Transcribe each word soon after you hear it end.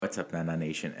What's up, Nana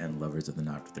Nation and lovers of the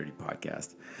Not After 30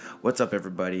 podcast? What's up,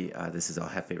 everybody? This is El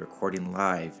Jefe recording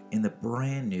live in the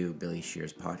brand new Billy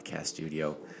Shears podcast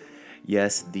studio.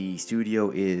 Yes, the studio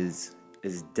is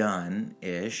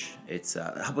done-ish. It's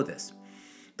how about this?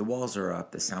 The walls are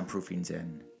up, the soundproofing's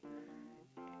in,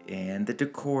 and the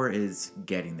decor is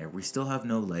getting there. We still have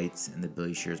no lights in the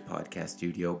Billy Shears podcast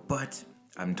studio, but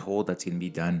I'm told that's going to be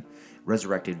done,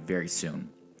 resurrected very soon.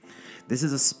 This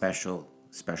is a special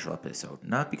episode,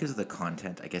 not because of the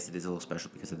content. I guess it is a little special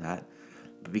because of that,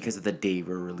 but because of the day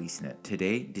we're releasing it.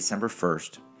 Today, December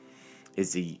 1st,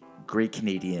 is the Great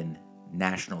Canadian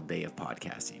National Day of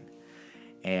Podcasting.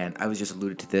 And I was just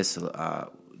alluded to this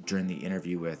during the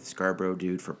interview with Scarborough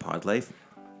Dude for Podlife.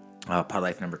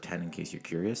 Podlife number 10, in case you're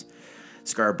curious.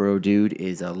 Scarborough Dude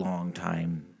is a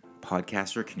long-time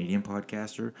podcaster, Canadian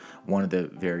podcaster, one of the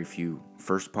very few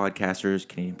first podcasters,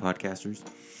 Canadian podcasters.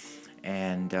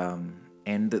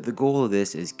 And the goal of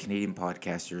this is Canadian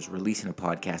podcasters releasing a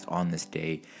podcast on this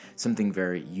day, something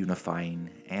very unifying,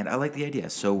 and I like the idea,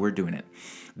 so we're doing it.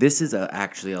 This is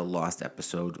actually a lost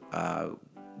episode.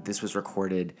 This was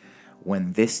recorded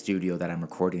when this studio that I'm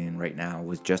recording in right now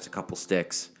was just a couple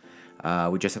sticks.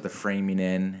 We just have the framing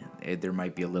in. There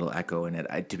might be a little echo in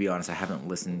it. To be honest, I haven't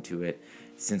listened to it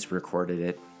since we recorded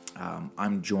it.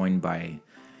 I'm joined by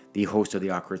the host of the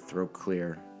Awkward Throat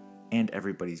Clear and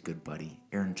everybody's good buddy,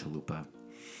 Aaron Chalupa,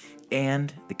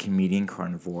 and the comedian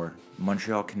carnivore,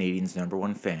 Montreal Canadiens' number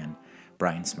one fan,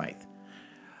 Brian Smythe.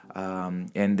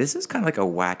 And this is kind of like a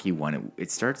wacky one. It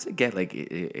starts to get like,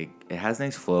 it has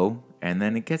nice flow, and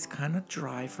then it gets kind of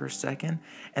dry for a second,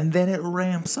 and then it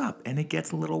ramps up, and it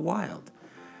gets a little wild.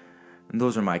 And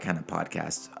those are my kind of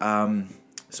podcasts.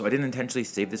 So I didn't intentionally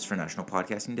save this for National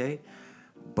Podcasting Day,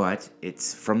 but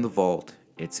it's from the vault.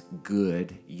 It's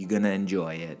good. You're going to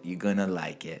enjoy it. You're going to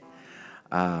like it.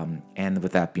 And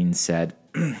with that being said,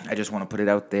 I just want to put it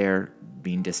out there,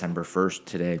 being December 1st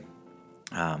today.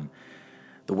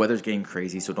 The weather's getting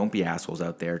crazy, so don't be assholes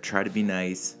out there. Try to be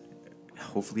nice.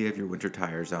 Hopefully you have your winter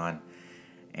tires on.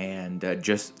 And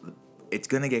it's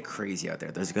going to get crazy out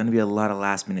there. There's going to be a lot of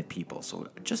last-minute people, so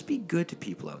just be good to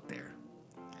people out there.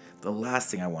 The last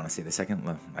thing I want to say,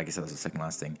 I guess that was the second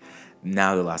last thing.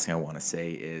 Now the last thing I want to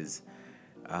say is,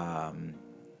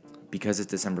 because it's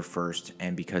December 1st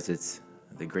and because it's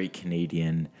the Great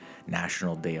Canadian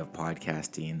National Day of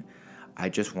Podcasting, I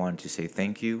just wanted to say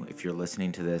thank you. If you're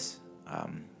listening to this,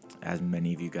 as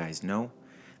many of you guys know,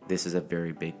 this is a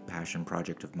very big passion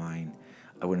project of mine.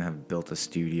 I wouldn't have built a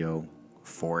studio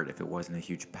for it if it wasn't a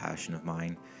huge passion of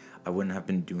mine. I wouldn't have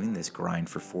been doing this grind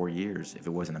for 4 years if it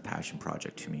wasn't a passion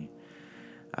project to me.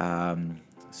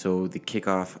 So the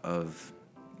kickoff of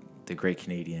the Great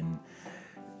Canadian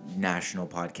National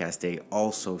Podcast Day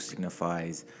also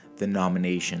signifies the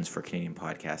nominations for Canadian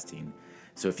podcasting.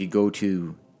 So if you go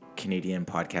to Canadian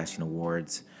Podcasting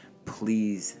Awards,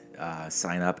 please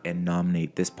sign up and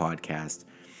nominate this podcast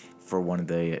for one of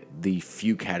the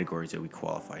few categories that we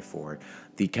qualify for.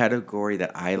 The category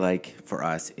that I like for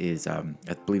us is, I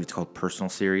believe it's called Personal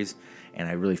Series, and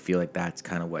I really feel like that's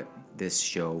kind of what this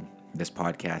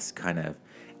podcast kind of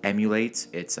emulates.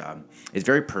 It's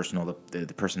very personal. The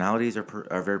personalities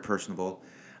are very personable.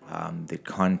 The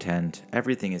content,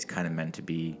 everything is kind of meant to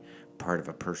be part of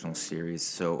a personal series.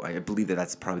 So I believe that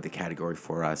that's probably the category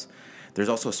for us. There's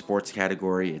also a sports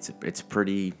category. It's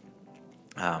pretty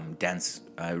dense.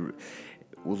 A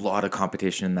lot of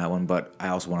competition in that one, but I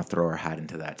also want to throw our hat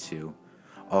into that too.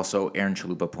 Also, Aaron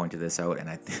Chalupa pointed this out, and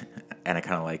I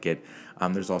kind of like it.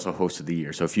 There's also Host of the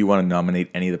Year. So if you want to nominate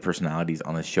any of the personalities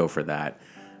on the show for that,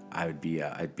 I'd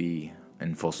be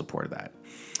in full support of that.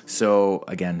 So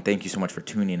again, thank you so much for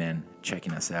tuning in,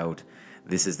 checking us out.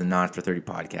 This is the Not After 30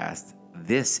 podcast.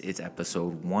 This is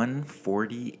episode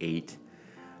 148,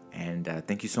 and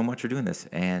thank you so much for doing this.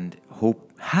 And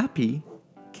happy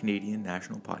Canadian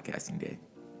National Podcasting Day.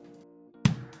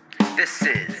 This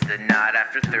is the Not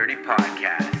After 30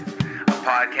 podcast, a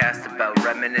podcast about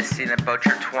reminiscing about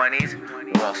your 20s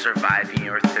while surviving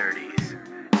your 30s.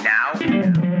 Now,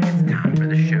 it's time for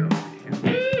the show.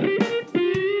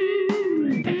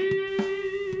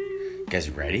 You guys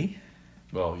ready?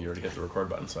 Well, you already hit the record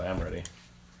button, so I am ready.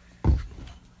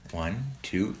 1,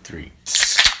 2, 3.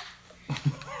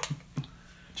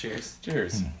 Cheers.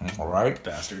 Cheers. Mm-hmm. All right.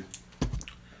 Bastard.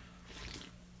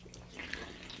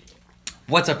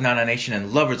 What's up, Nana Nation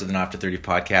and lovers of the Not After 30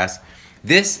 podcast?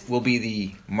 This will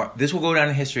go down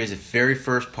in history as the very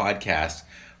first podcast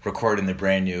recorded in the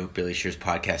brand new Billy Shears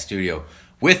podcast studio.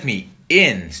 With me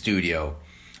in studio,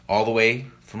 all the way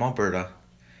from Alberta,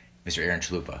 Mr. Aaron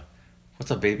Chalupa. What's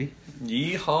up, baby?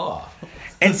 Yeehaw.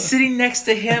 And sitting next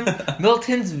to him,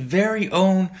 Milton's very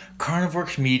own carnivore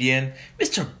comedian,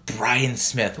 Mr. Brian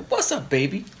Smith. What's up,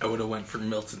 baby? I would have went for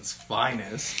Milton's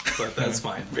finest, but that's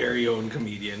fine. Very own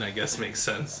comedian, I guess, makes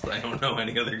sense. I don't know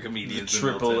any other comedians.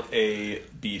 Triple A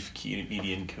beef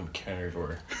comedian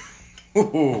carnivore.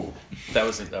 Ooh. That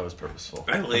was purposeful.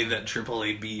 I lay that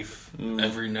AAA beef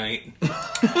every night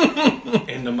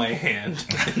into my hand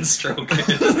and stroke it.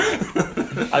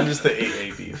 I'm just the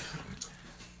AA beef.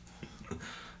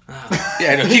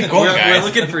 Yeah, no, keep going, guys. We're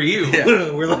looking for you.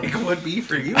 Yeah. We're like, what beef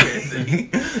are you, Anthony?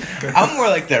 I'm more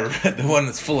like the one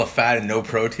that's full of fat and no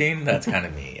protein. That's kind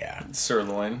of me, yeah.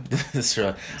 Sirloin. I'm like the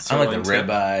Sirloin tip.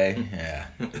 ribeye. Yeah.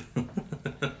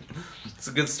 It's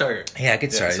a good start. Yeah,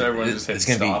 good start. So everyone just hit it's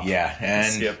gonna stop. be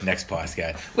and Skip. next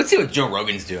podcast. Let's see what Joe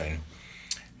Rogan's doing.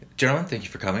 Gentlemen, thank you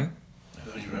for coming.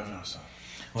 Thank you very much.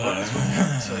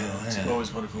 It's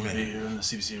always wonderful to be here in the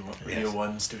CBC Radio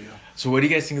 1 studio. So, what do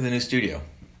you guys think of the new studio?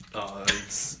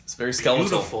 It's very skeletal.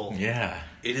 beautiful. Yeah,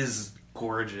 It is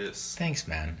gorgeous. thanks,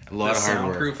 man. A lot of hard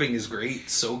work. Soundproofing is great.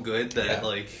 So good that,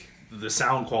 the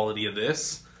sound quality of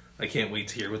this, I can't wait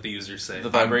to hear what the users say. The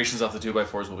vibrations off the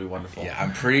 2x4s will be wonderful. Yeah,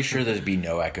 I'm pretty sure there'd be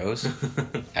no echoes.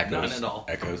 None at all.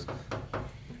 Echoes.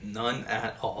 None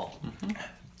at all.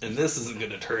 And this isn't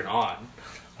going to turn on.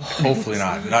 Hopefully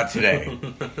not. Not today.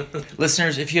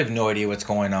 Listeners, if you have no idea what's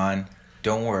going on,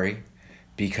 don't worry.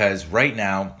 Because right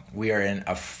now, we are in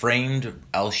a framed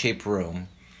L-shaped room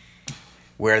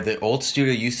where the old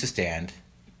studio used to stand.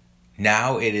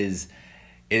 Now it is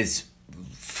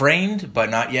framed, but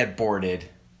not yet boarded.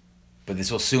 But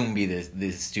this will soon be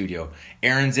the studio.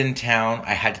 Aaron's in town.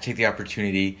 I had to take the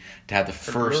opportunity to have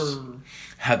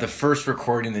the first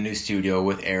recording in the new studio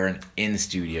with Aaron in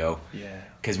studio. Yeah.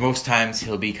 Because most times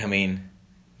he'll be coming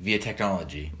via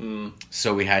technology.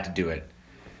 So we had to do it.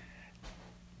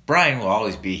 Brian will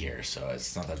always be here, so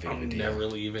it's not that big of a I'm deal. never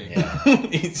leaving. Yeah.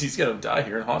 He's going to die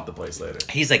here and haunt the place later.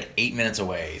 He's like 8 minutes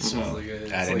away. So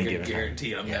It's at like any a given time.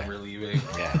 guarantee I'm never leaving.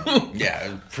 Yeah.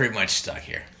 Yeah, pretty much stuck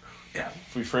here. Yeah,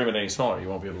 If we frame it any smaller, you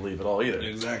won't be able to leave at all either.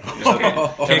 exactly.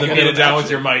 Have to get it down with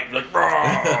your mic. Like,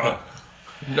 "Rah!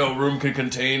 No room can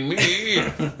contain me.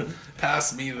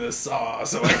 Pass me the saw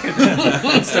so I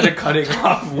can, instead of cutting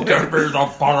off wood. Garbage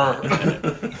on butter.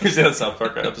 You see that South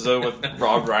Park episode with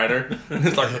Rob Reiner?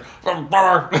 It's like, from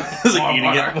butter. He's like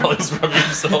eating it while he's rubbing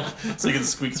himself so he can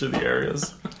squeak through the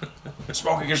areas.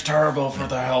 Smoking is terrible for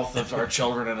the health of our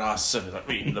children and us. And he's like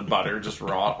eating the butter just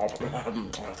raw.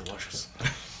 Oh, delicious.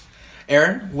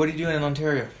 Aaron, what are you doing in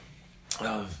Ontario?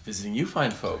 Visiting you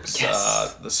fine folks.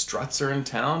 Yes. The Struts are in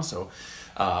town, so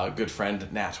good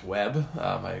friend Nat Webb,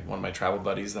 one of my travel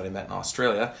buddies that I met in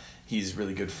Australia. He's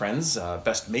really good friends,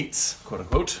 best mates, quote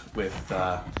unquote, with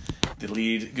the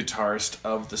lead guitarist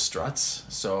of the Struts.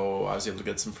 So I was able to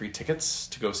get some free tickets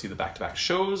to go see the back-to-back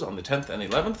shows on the 10th and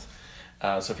 11th.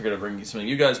 So I figured I'd bring some of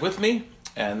you guys with me.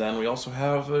 And then we also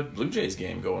have a Blue Jays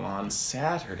game going on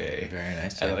Saturday. Very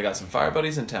nice. And then I got some Fire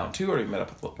Buddies in town too. Already met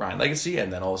up with Ryan Legacy,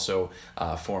 and then also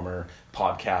former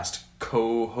podcast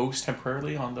co-host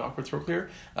temporarily on the Awkward Throat Clear,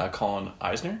 Colin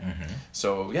Eisner. Mm-hmm.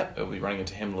 So yeah, we'll be running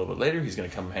into him a little bit later. He's going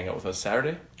to come hang out with us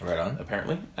Saturday. Right on.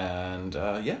 Apparently. And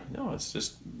it's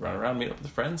just running around, meeting up with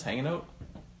friends, hanging out,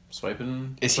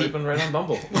 swiping right on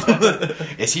Bumble.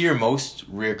 Is he your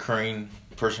most reoccurring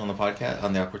person on the podcast,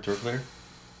 on the Awkward Throat Clear?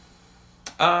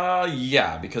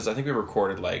 Yeah, because I think we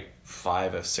recorded like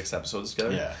 5 or 6 episodes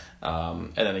together. Yeah.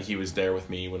 And then he was there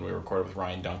with me when we recorded with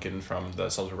Ryan Duncan from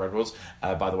the Salisbury Red Bulls.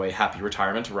 By the way, happy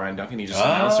retirement to Ryan Duncan. He just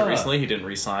announced it recently. He didn't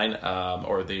re-sign,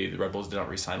 or the Red Bulls did not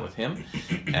re-sign with him.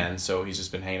 And so he's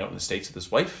just been hanging out in the States with his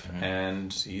wife,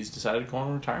 and he's decided to go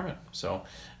on retirement. So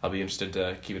I'll be interested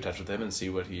to keep in touch with him and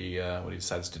see what he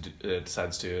decides to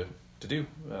do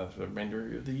for the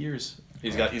remainder of the years.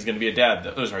 He's going to be a dad.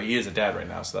 He is a dad right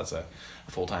now, so that's a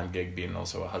full-time gig, being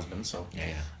also a husband. So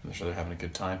Yeah. I'm sure they're having a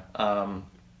good time.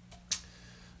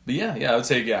 But yeah, I would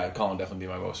say Colin definitely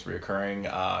be my most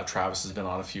reoccurring. Travis has been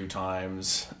on a few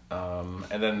times, and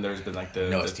then there's been like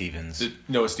Noah Stevens.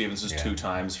 Noah Stevens was 2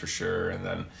 times for sure, and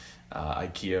then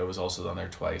IKEA was also on there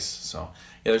twice. So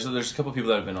yeah, there's a couple people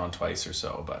that have been on twice or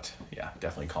so, but yeah,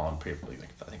 definitely Colin probably like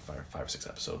I think 5 or 6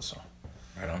 episodes. So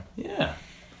Right on. yeah.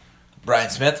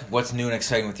 Brian Smith, what's new and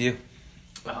exciting with you?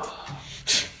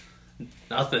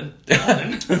 Nothing.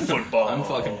 Football. I'm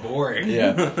fucking boring.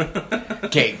 Yeah.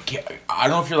 Okay, I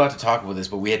don't know if you're allowed to talk about this,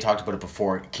 but we had talked about it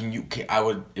before. I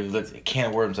would, if it's a can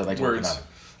of worms, I'd like to open Words. up.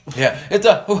 Yeah, it's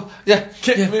a,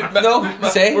 no,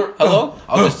 say hello.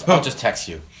 I'll just text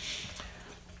you.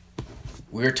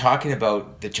 We were talking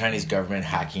about the Chinese government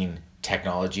hacking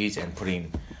technologies and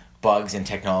putting bugs in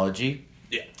technology.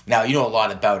 Yeah. Now, you know a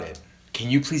lot about it. Can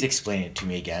you please explain it to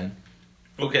me again?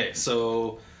 Okay,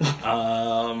 so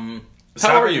How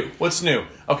are you? What's new?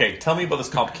 Okay, tell me about this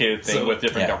complicated thing with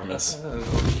different governments.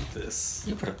 this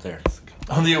You put it up there.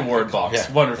 On the award box.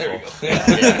 Yeah. Wonderful. There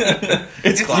you go.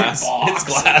 It's glass. box, It's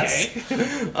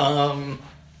glass. okay?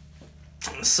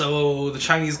 So the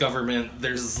Chinese government,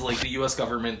 there's like the U.S.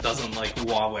 government doesn't like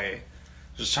Huawei,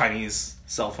 just Chinese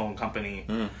cell phone company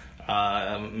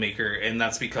maker, and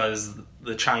that's because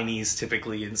the Chinese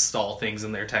typically install things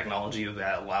in their technology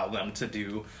that allow them to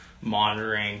do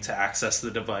monitoring, to access the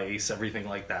device, everything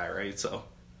like that, right? So,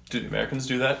 Do the Americans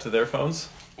do that to their phones?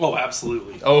 oh,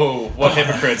 absolutely. Oh, what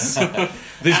hypocrites.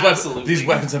 Absolutely. These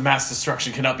weapons of mass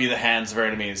destruction cannot be the hands of our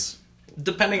enemies.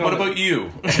 Depending What on about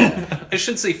you? I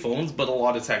shouldn't say phones, but a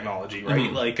lot of technology,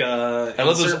 right? Like, I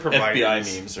love those certain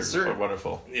FBI memes. Are certain-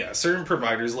 wonderful. Yeah, certain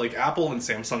providers like Apple and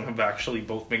Samsung have actually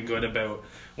both been good about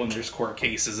when there's court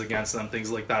cases against them,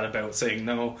 things like that, about saying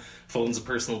no, phone's a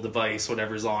personal device,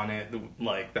 whatever's on it,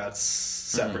 like that's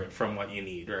separate from what you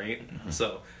need, right?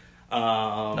 So,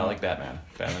 Not like Batman.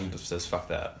 Batman just says fuck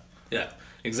that. yeah,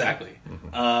 exactly.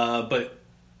 But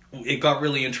it got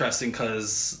really interesting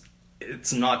because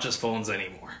it's not just phones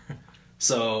anymore.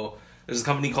 So there's a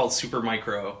company called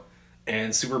Supermicro,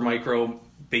 and Supermicro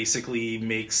basically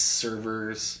makes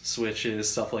servers,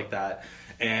 switches, stuff like that,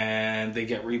 and they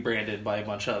get rebranded by a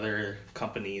bunch of other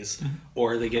companies,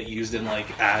 or they get used in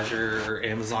like Azure,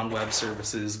 Amazon Web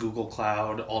Services, Google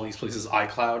Cloud, all these places,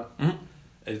 iCloud.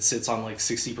 It sits on like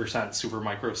 60%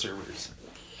 Supermicro servers.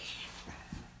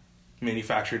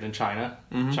 Manufactured in China,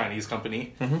 Chinese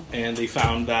company, and they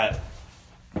found that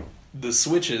the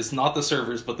switches, not the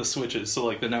servers, but the switches, so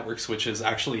like the network switches,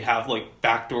 actually have like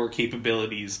backdoor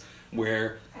capabilities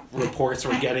where reports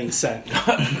were getting sent.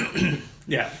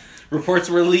 Yeah. Reports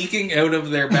were leaking out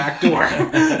of their back door.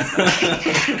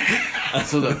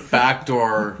 So the back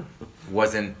door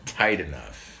wasn't tight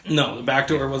enough. No, the back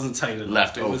door wasn't tight enough.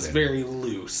 Left It was open. very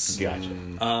loose.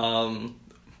 Gotcha.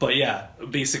 But yeah,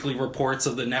 basically reports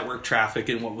of the network traffic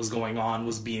and what was going on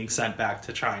was being sent back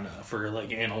to China for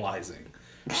like analyzing.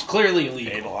 Which is clearly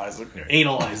illegal.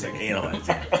 Analyzing.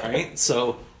 Right?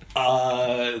 So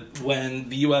when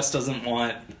the US doesn't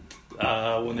want,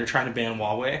 when they're trying to ban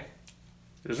Huawei,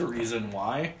 there's a reason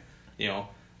why. You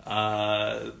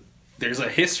know, there's a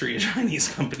history of Chinese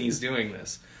companies doing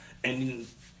this. And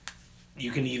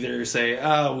you can either say,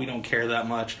 oh, we don't care that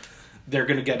much. They're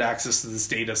going to get access to this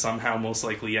data somehow, most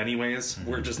likely anyways.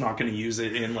 We're just not going to use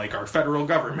it in like our federal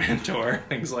government or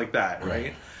things like that,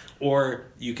 right? Or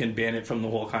you can ban it from the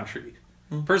whole country.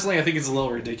 Personally, I think it's a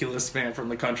little ridiculous to ban it from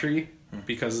the country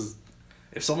because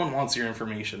if someone wants your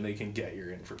information, they can get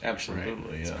your information.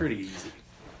 Absolutely, It's yeah. pretty easy.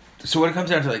 So when it comes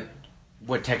down to like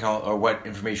what technology or what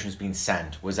information is being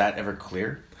sent, was that ever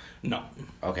clear? No,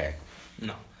 Okay.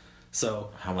 no.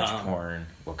 So How much porn?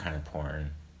 What kind of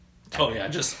porn? oh yeah,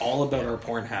 just all about our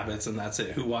porn habits, and that's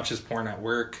it. Who watches porn at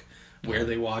work, where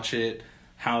they watch it,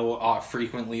 how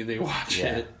frequently they watch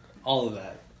Yeah. it, all of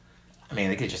that. I mean,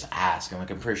 they could just ask. I'm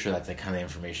pretty sure that's the kind of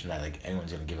information that like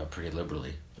anyone's gonna give up pretty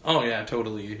liberally. Oh yeah,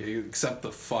 totally. Except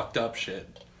the fucked up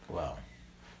shit. Well,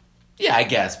 yeah, I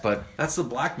guess, but That's the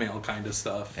blackmail kind of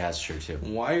stuff. that's true too.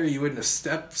 Why are you into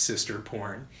stepsister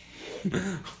porn?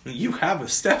 You have a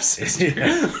stepsister.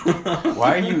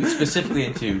 Why are you specifically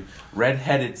into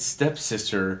redheaded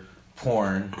stepsister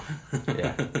porn?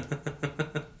 Yeah.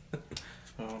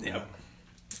 Yep.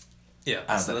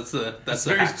 Yeah, so that's the That's the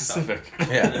very hack stuff. specific.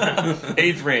 Yeah.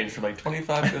 Age range from like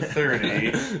 25 to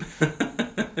 30.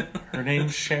 Her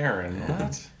name's Sharon.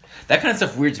 What? That kind of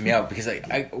stuff weirds me out because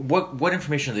what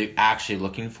information are they actually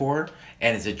looking for?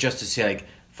 And is it just to say like,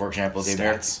 for example,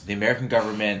 Stats. the American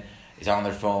government is on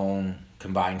their phone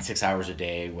combined 6 hours a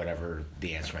day, whatever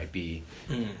the answer might be.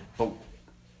 But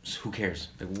who cares?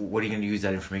 Like, what are you going to use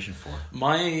that information for?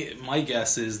 My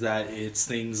guess is that it's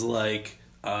things like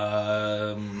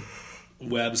web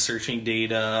searching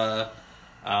data,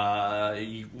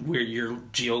 where your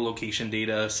geolocation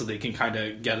data, so they can kind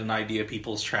of get an idea of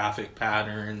people's traffic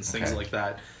patterns, things Okay. like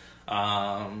that,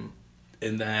 and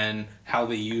then how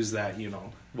they use that. You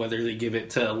know, whether they give it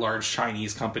to large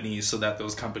Chinese companies so that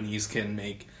those companies can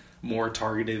make more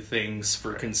targeted things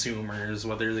for consumers,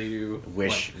 whether they do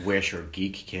Wish or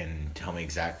Geek can tell me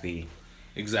exactly,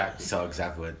 exactly. sell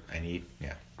exactly what I need.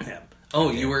 Yeah. Yeah. Oh,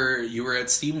 you were at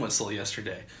Steam Whistle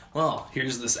yesterday. Well,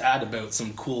 here's this ad about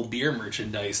some cool beer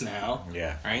merchandise now.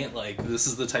 Yeah. Right? Like, this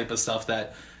is the type of stuff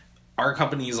that our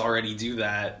companies already do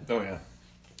that, Oh, yeah.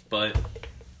 but,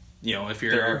 you know, if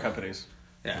you're... There are companies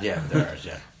Yeah, there are,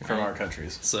 yeah. from our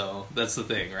countries. So, that's the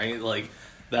thing, right? Like,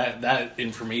 that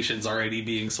information's already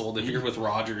being sold. If you're with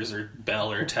Rogers or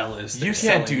Bell or Telus, You they're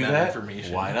can't selling do that.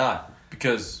 information. Why not?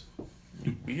 Because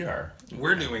we are.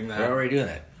 We're doing that. We're already doing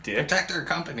that. Dick. Protect our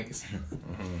companies.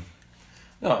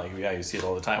 No, like, yeah, you see it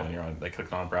all the time when you're on, like,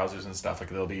 clicking on browsers and stuff. Like,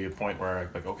 there'll be a point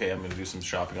where, like, okay, I'm going to do some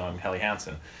shopping on Helly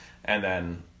Hansen. And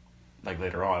then, like,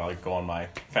 later on, I'll, like, go on my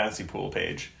fantasy pool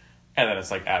page. And then it's,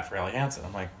 like, ad for Helly Hansen.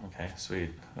 I'm like, okay, sweet.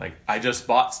 Like, I just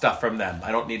bought stuff from them.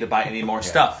 I don't need to buy any more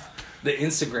stuff. The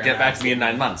Instagram Get back ads to me in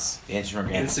 9 months. The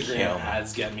Instagram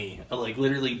ads get me. Like,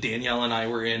 literally, Danielle and I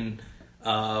were in,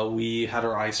 we had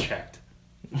our eyes checked.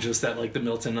 Just at, like, the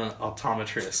Milton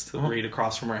optometrist right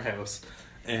across from our house.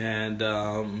 And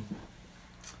got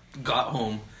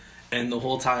home, and the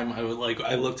whole time I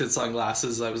looked at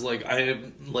sunglasses. I was like,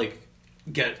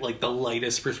 get like the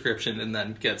lightest prescription and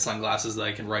then get sunglasses that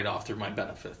I can write off through my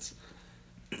benefits.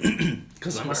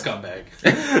 Because I'm a scumbag.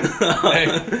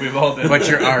 Hey, we've all been. But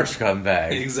you're our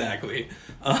scumbag. Exactly.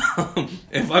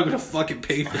 If I'm gonna fucking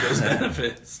pay for those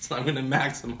benefits, I'm gonna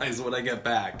maximize what I get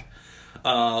back.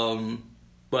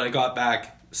 But I got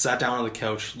back, sat down on the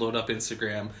couch, load up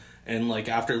Instagram. And, like,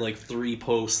 after, like, 3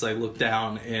 posts, I look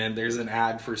down, and there's an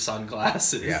ad for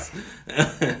sunglasses. Yeah.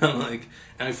 And I'm like,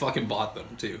 and I fucking bought them,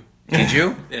 too. Did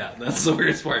you? Yeah, that's the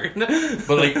worst part. But,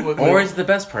 like, Or is the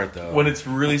best part, though? when it's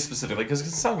really specific, like, because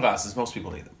sunglasses, most people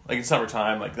need them. Like, in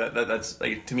summertime, like, that's,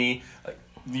 like, to me,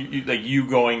 like, you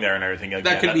going there and everything. Like,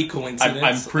 That could be coincidence.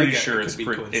 I'm pretty Again, sure it it's could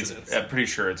be coincidence. I'm pretty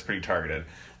sure it's pretty targeted,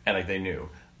 and, like, they knew.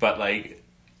 But, like,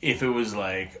 if it was,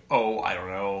 like, I don't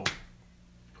know,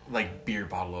 like beer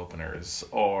bottle openers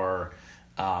or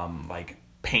like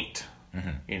paint,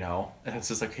 you know, and it's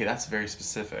just like, hey, that's very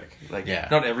specific. Like,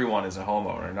 not everyone is a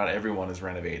homeowner, not everyone is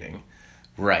renovating,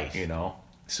 right? You know,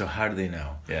 so how do they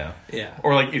know? Yeah.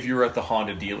 Or like if you're at the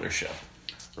Honda dealership,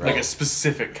 like a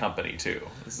specific company too.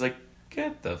 It's like,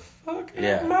 get the fuck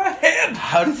out of my head.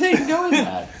 How do they know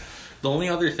that? The only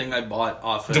other thing I bought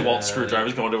off of... DeWalt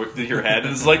screwdrivers going to your head,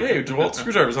 and it's like, hey, DeWalt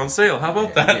screwdrivers on sale. How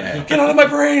about that? Yeah. Get out of my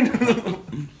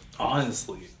brain.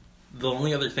 Honestly, the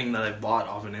only other thing that I bought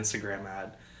off an Instagram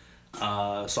ad,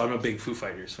 so I'm a big Foo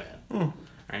Fighters fan,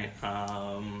 right?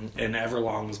 And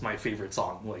Everlong was my favorite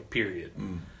song, like, period.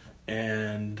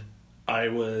 And I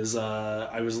was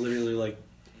literally, like,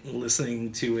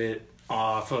 listening to it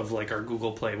off of, like, our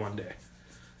Google Play one day,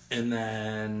 and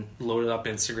then loaded up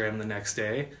Instagram the next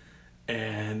day,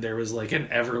 and there was, like, an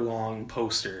Everlong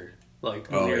poster,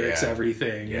 like, lyrics,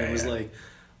 everything, and it was like,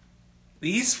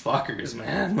 these fuckers,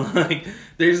 man. Like,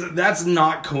 that's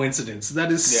not coincidence.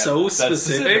 That is so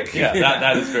specific. Yeah,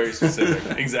 that is very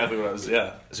specific. Exactly what I was.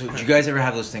 Yeah. So, do you guys ever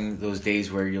have those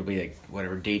days where you'll be like,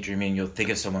 whatever, daydreaming? You'll think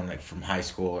of someone like from high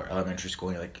school or elementary school,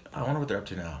 and you're like, I wonder what they're up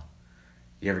to now.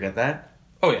 You ever get that?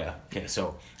 Oh yeah. Okay,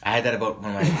 so I had that about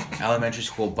one of my elementary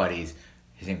school buddies.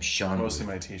 His name's Sean. Mostly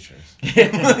my teachers.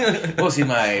 Mostly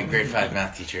my grade 5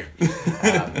 math teacher.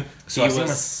 So he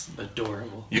was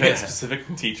adorable. You had specific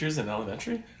teachers in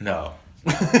elementary? No.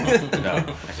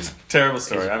 No. Terrible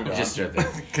story. I'm gone. Just started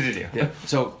there. Continue. Yeah.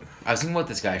 So I was thinking about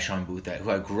this guy, Sean Booth,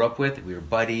 who I grew up with. We were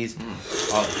buddies.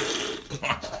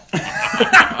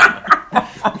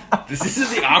 This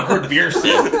is the awkward beer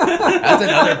sip. That's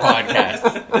another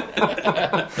podcast.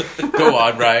 Go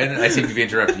on, Brian. I seem to be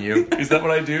interrupting you. Is that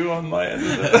what I do on my end?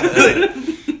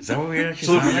 Is that what we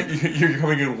actually sound like? You're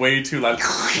coming in way too loud.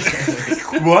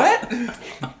 What?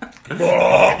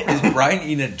 Is Brian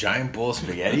eating a giant bowl of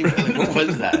spaghetti? What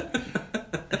was that?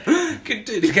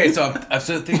 Continue. Okay, so I'm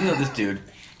still thinking of this dude.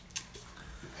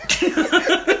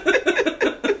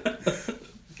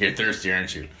 You're thirsty,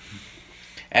 aren't you?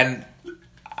 And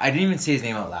I didn't even say his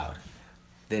name out loud.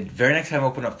 The very next time I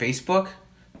opened up Facebook,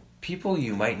 people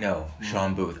you might know,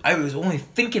 Sean Booth. I was only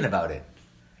thinking about it.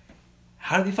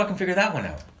 How did they fucking figure that one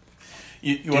out?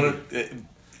 You want to...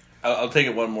 I'll take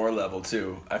it one more level,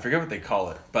 too. I forget what they call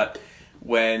it, but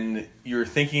when you're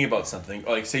thinking about something,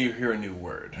 like say you hear a new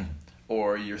word,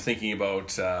 or you're thinking about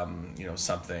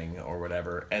something or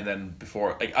whatever, and then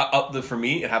before... for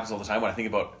me, it happens all the time when I think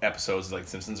about episodes like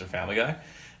Simpsons or Family Guy,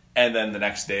 and then the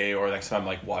next day or next time I'm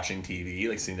like watching TV,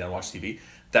 like sitting down and watching TV,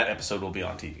 that episode will be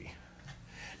on TV.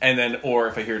 And then, or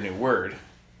if I hear a new word,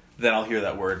 then I'll hear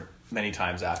that word many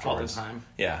times afterwards. All the time.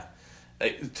 Yeah.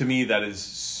 To me, that is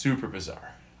super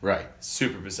bizarre. Right.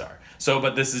 Super bizarre. So,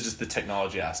 but this is just the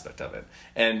technology aspect of it.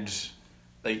 And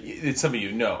like it's somebody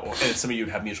you know, and it's somebody you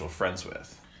have mutual friends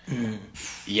with.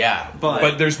 Yeah.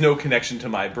 But there's no connection to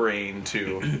my brain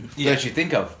to... that you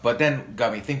think of, but then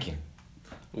got me thinking.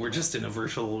 We're just in a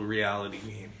virtual reality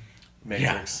game.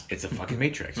 Matrix. Yeah, it's a fucking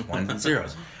Matrix. Ones and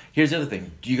zeros. Here's the other thing.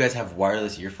 Do you guys have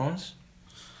wireless earphones?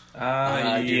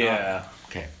 I do Yeah.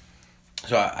 Okay.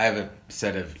 So I have a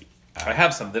set of. I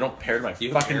have some. They don't pair to my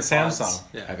You have fucking AirPods?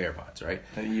 Samsung. I have AirPods, right?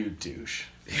 You douche.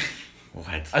 What?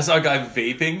 I saw a guy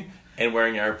vaping and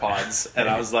wearing AirPods, and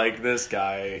I was like, "This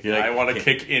guy, You're like, I want to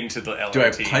okay. kick into the LRT." Do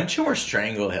I punch him or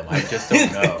strangle him? I just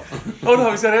don't know. Oh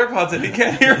no, he's got AirPods and he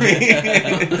can't hear me.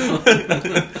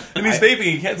 And he's vaping,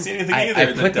 he can't see anything either. I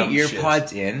put the dumb earpods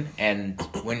shit. in, and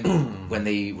when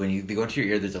they go into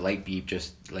your ear, there's a light beep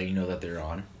just letting you know that they're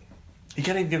on. He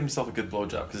can't even give himself a good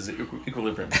blowjob because his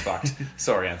equilibrium's fucked.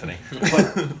 Sorry, Anthony.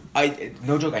 But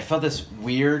no joke, I felt this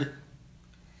weird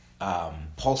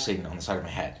pulsing on the side of my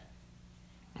head,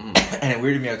 and it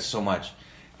weirded me out so much.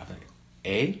 I'm like,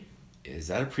 A, is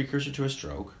that a precursor to a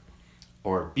stroke?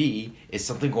 Or B, is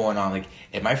something going on? Like,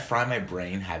 am I frying my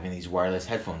brain having these wireless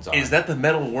headphones on? Is that the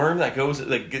metal worm that goes in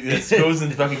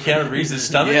fucking Keanu Reeves'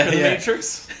 stomach Yeah, in the yeah.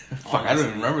 Matrix? Fuck, I don't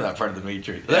even remember that part of the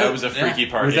Matrix. That was a freaky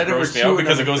part. Was It that number grossed me two out or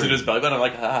because it number goes three? into his belly button. I'm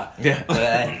like, ah.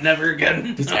 Yeah. Never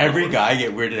again. Does every guy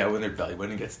get weirded out when their belly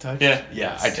button gets touched? Yeah.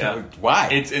 Yeah. Yes, I don't. Why?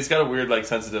 It's got a weird like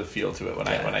sensitive feel to it when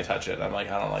Yeah. I touch it. I'm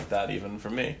like, I don't like that even for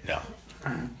me. no.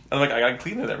 I'm like, I gotta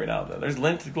clean it every now and then. There's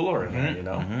lint galore in there, you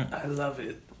know. I love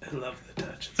it. I love the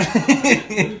touch.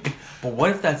 But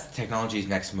what if that's technology's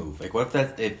next move? Like, what if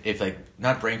that if like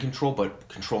not brain control, but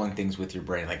controlling things with your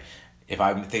brain? Like, if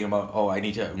I'm thinking about, I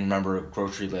need to remember a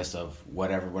grocery list of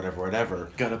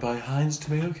whatever. Gotta buy Heinz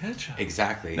tomato ketchup.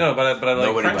 Exactly. No, but I like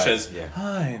Nobody French's. buys- yeah.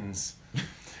 Heinz.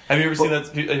 Have you ever seen that?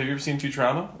 Have you ever seen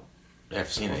Futurama? I've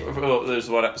seen it. Well, there's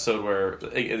one episode where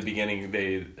at the beginning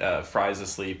they Fry's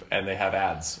asleep and they have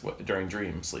ads during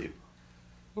dream sleep.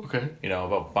 Okay. You know,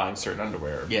 about buying certain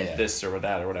underwear, or Yeah. this or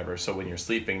that or whatever. So when you're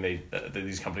sleeping,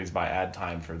 these companies buy ad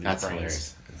time for these That's brains.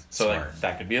 hilarious. So Smart. like,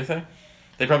 that could be a thing.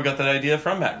 They probably got that idea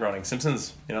from Matt Groening,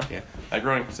 Simpsons. You know, Yeah. Matt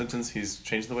Groening, Simpsons. He's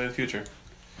changed the way of the future.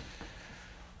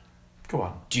 Go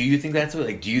on. Do you think that's what?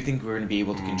 Like, do you think we're going to be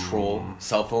able to control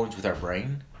cell phones with our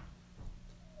brain?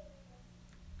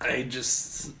 I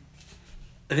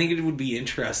think it would be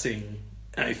interesting.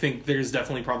 I think there's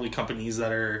definitely probably companies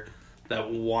that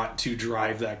want to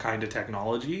drive that kind of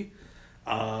technology,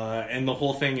 and the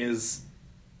whole thing is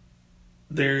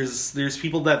there's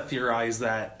people that theorize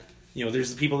that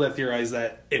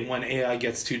when AI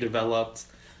gets too developed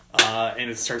and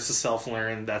it starts to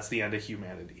self-learn, that's the end of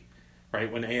humanity,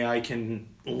 right? When AI can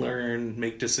learn,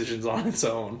 make decisions on its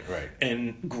own, Right.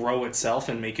 and grow itself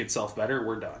and make itself better,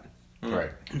 we're done.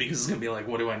 Right. Because it's gonna be like,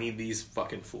 what do I need these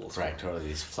fucking fools for? Right. Totally.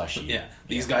 These fleshy. Yeah,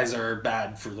 these guys are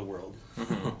bad for the world,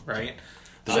 right?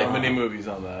 There's like many movies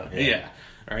on that. Yeah,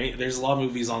 right. There's a lot of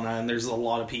movies on that, and there's a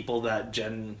lot of people that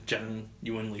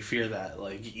genuinely fear that,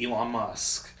 like Elon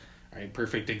Musk, right?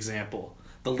 Perfect example.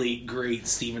 The late great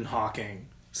Stephen Hawking,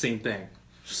 same thing.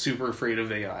 Super afraid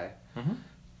of AI.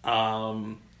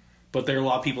 But there are a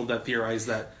lot of people that theorize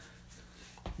that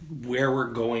where we're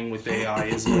going with AI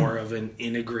is more of an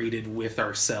integrated with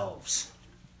ourselves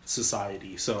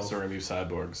society. So So we're gonna be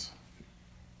cyborgs.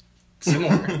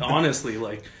 similar, honestly,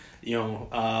 like,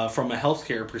 from a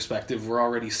healthcare perspective, we're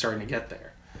already starting to get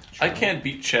there. I can't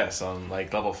beat chess on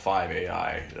like level 5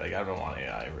 AI. Like I don't want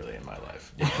AI really in my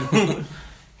life.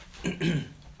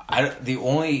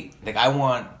 I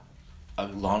want a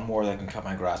lawnmower that can cut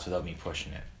my grass without me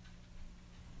pushing it.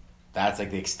 That's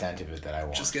like the extent of it that I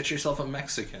want. Just get yourself a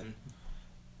Mexican.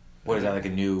 What is that, like a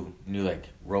new like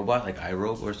robot, like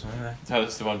iRobot or something like That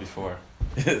was the one before.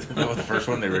 that? The first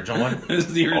one, the original one. This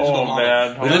is the original Oh model.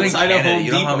 man, We live in Outside of Canada, Home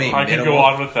you know how many Depot. I could go minimal-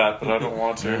 on with that, but I don't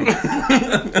want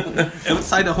to.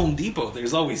 Outside of Home Depot,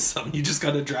 there's always some. You just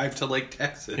got to drive to like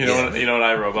Texas. You know, you know, an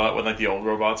iRobot when like the old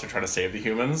robots are trying to save the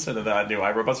humans, and then the new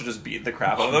iRobots are just beating the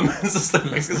crap out of them. It's just like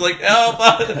Mexico's like, help!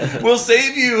 We'll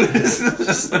save you. It's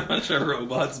just a bunch of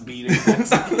robots beating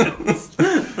Mexicans.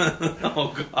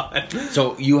 Oh god.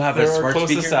 So you have a they're our smart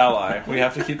closest speaker. ally. We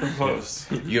have to keep them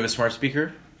close. You have a smart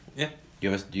speaker. Yeah.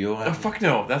 Do you Oh have? fuck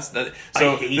no! That's that. I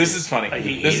So hate this it. is funny. I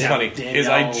hate This is it. funny. Danielle Is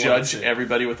I wants judge it.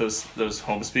 everybody with those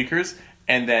home speakers,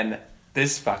 and then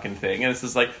this fucking thing, and it's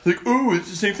just like ooh, it's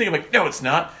the same thing. I'm like, no, it's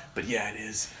not. But yeah, it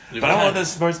is. But I want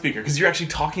this smart speaker because you're actually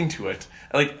talking to it.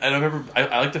 And I remember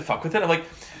I like to fuck with it. I'm like,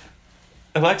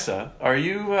 Alexa, are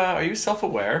you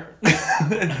self-aware?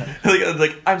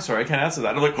 like I'm sorry, I can't answer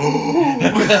that. I'm like,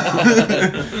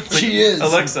 She is.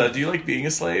 Alexa, do you like being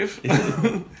a slave?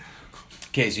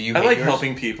 Okay, so you. I hate like yours?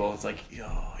 helping people. It's like, you're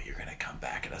gonna come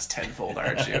back at us tenfold,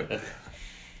 aren't you?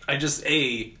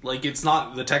 it's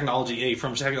not the technology.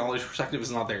 From technology perspective,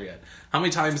 it's not there yet. How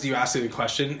many times do you ask it a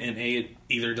question and A, it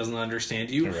either doesn't understand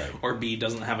you, Right. or B,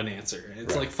 doesn't have an answer?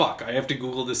 It's Right. like, fuck, I have to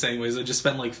Google this anyways. I just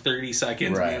spent like 30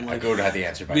 seconds being I like, go to have the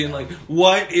answer by being now. like,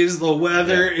 what is the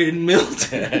weather in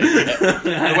Milton?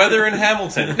 The weather in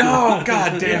Hamilton. No,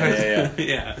 god damn it.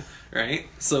 Yeah, right?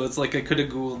 So it's like I could have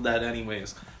Googled that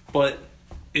anyways. But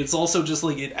it's also just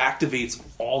like it activates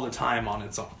all the time on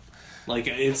its own. Like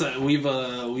we've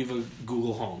a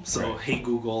Google Home, so Right. Hey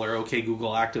Google or Okay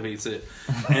Google activates it,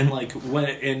 and like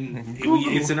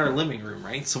it's in our living room,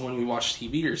 right? So when we watch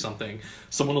TV or something,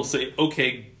 someone will say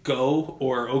Okay Go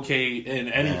or Okay in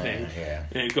anything, Yeah.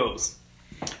 and it goes.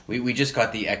 We just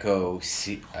got the Echo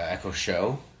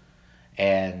Show,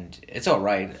 and it's all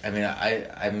right. I mean,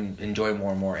 I'm enjoying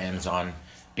more and more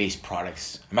Amazon-based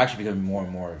products. I'm actually becoming more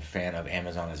and more a fan of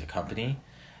Amazon as a company.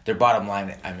 Their bottom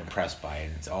line, I'm impressed by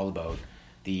it. It's all about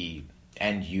the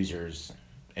end user's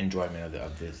enjoyment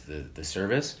of the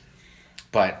service.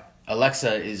 But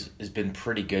Alexa has been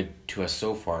pretty good to us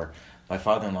so far. My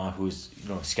father-in-law, who's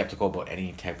skeptical about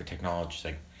any type of technology, is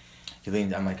like, he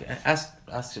leans. I'm like, ask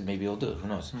him, maybe he'll do it. Who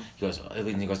knows? He goes,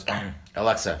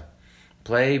 Alexa,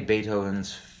 play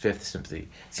Beethoven's Fifth Symphony.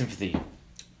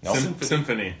 No?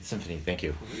 Symphony. Symphony, thank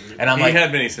you. And I'm He like,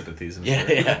 had many sympathies. I'm yeah,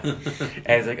 sure. yeah. And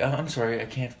he's like, oh, I'm sorry, I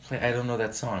can't play. I don't know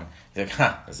that song. He's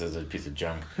like, this is a piece of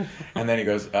junk. And then he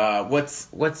goes,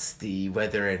 what's the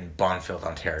weather in Bonfield,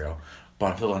 Ontario?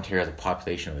 Bonfield, Ontario has a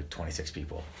population of like 26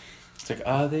 people. It's like,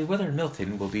 the weather in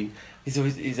Milton will be. He's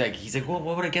like, well,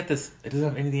 what would I get this? It doesn't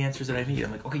have any of the answers that I need. I'm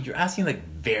like, okay, you're asking like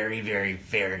very, very,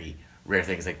 very rare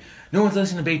things. Like, no one's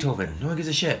listening to Beethoven. No one gives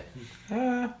a shit.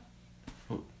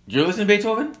 You're listening to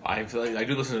Beethoven? I feel like I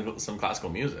do listen to some classical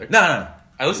music. No.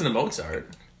 I listen to Mozart.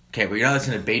 Okay, but you're not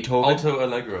listening to Beethoven? Alto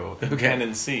Allegro. Okay.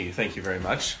 Canon C. Thank you very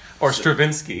much. Or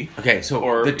Stravinsky. Okay, so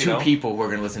Or, the you two know. people we're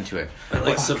going to listen to it. I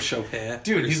like some Chopin.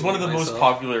 Dude, he's one of the most myself.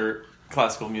 popular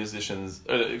classical musicians,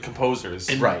 composers.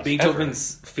 And Right,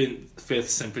 Beethoven's Fifth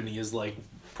Symphony is like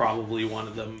probably one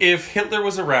of them. If Hitler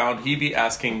was around, he'd be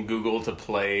asking Google to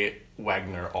play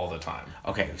Wagner all the time.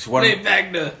 Okay, so what, Hey,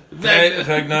 Wagner.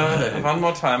 Wagner, one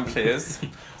more time, please.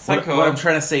 what I'm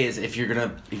trying to say is if you're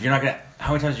not gonna,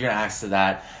 how many times are you gonna ask to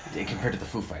that compared to the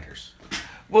Foo Fighters?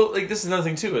 Well, like, this is another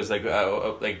thing too. Is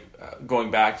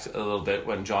going back a little bit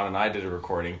when John and I did a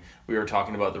recording, we were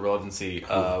talking about the relevancy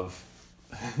of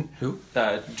Who?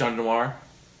 John Noir,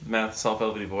 the man with the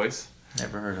self-elevating voice.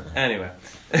 Never heard of him. Anyway,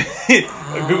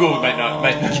 Google might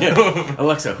not.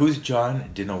 Alexa, who's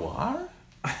John Denoir?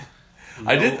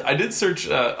 I did search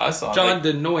us on John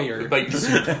DeNoyer.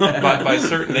 by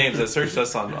certain names. I searched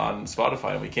us on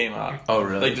Spotify and we came up. Oh,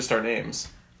 really? Like just our names,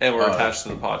 and we're attached to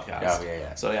the podcast. Oh,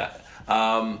 yeah. So yeah,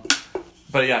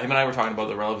 but yeah, him and I were talking about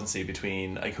the relevancy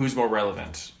between like who's more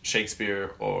relevant,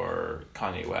 Shakespeare or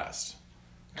Kanye West.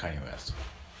 Kanye West.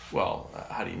 Well,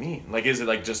 how do you mean? Like, is it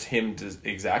like just him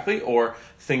exactly, or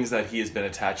things that he has been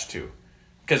attached to?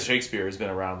 Because Shakespeare has been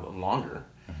around longer.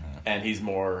 And he's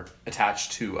more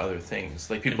attached to other things.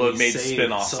 Like, people have made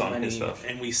spin-offs on his stuff.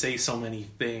 And we say so many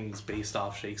things based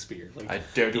off Shakespeare. Like, I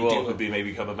dare do all who may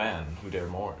become a man. Who dare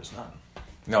more is none.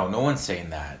 No one's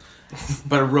saying that.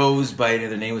 But a rose by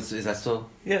another name, is that still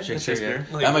Shakespeare.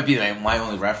 Yeah. That might be my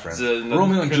only reference. It's a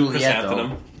Romeo and Juliet, chrysanthemum.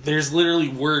 though. There's literally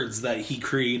words that he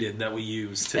created that we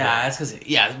use today. Yeah, that's because,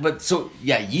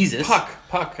 Yeezus.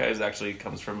 Puck actually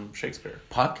comes from Shakespeare.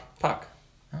 Puck? Puck.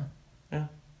 Yeah.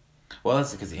 Well,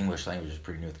 that's because the English language was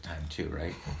pretty new at the time, too,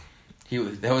 right?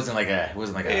 It wasn't like a...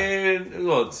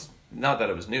 Well, it's not that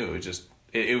it was new. It just...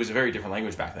 It was a very different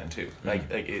language back then too,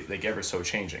 like ever so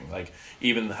changing. Like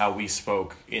even how we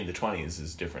spoke in the 20s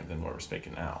is different than what we're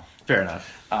speaking now. Fair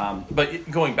enough. But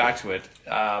going back to it,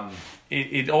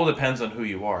 it all depends on who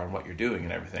you are and what you're doing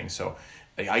and everything. So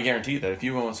I guarantee that if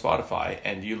you go on Spotify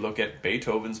and you look at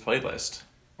Beethoven's playlist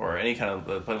or any kind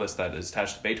of playlist that is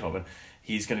attached to Beethoven,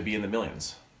 he's going to be in the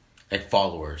millions. Like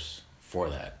followers for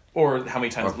that. Or how many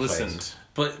times Or plays. listened.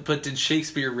 But did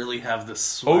Shakespeare really have the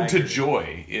swagger? Ode to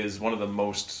Joy is one of the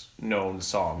most known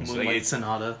songs. Moonlight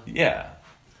Sonata. Yeah.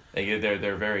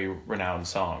 They're very renowned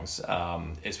songs,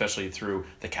 especially through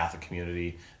the Catholic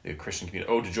community, the Christian community.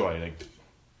 Ode to Joy, like,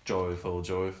 joyful,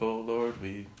 joyful, Lord,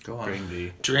 we bring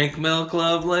thee. Drink milk,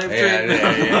 love, life, Yeah.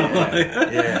 drink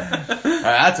milk.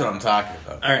 That's what I'm talking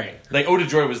about. All right. Like, Ode to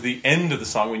Joy was the end of the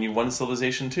song when you won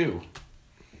Civilization 2.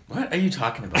 What are you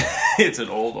talking about? It's an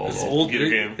old computer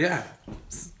game. Yeah.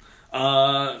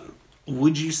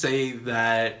 Would you say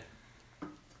that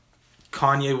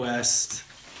Kanye West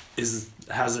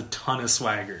has a ton of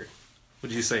swagger?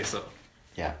 Would you say so?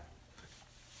 Yeah.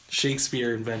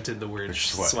 Shakespeare invented the word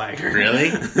swagger. Really?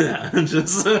 Yeah,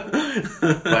 just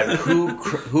But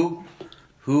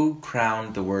who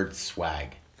crowned the word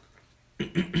swag?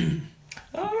 I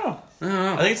don't know.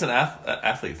 I think it's an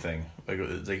athlete thing. Like,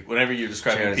 it's like whenever you're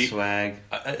describing people, swag.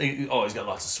 he's got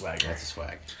lots of swag. Lots of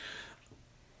swag.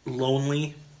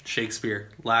 lonely. Shakespeare,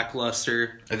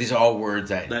 lackluster. Are these all words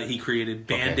that he created?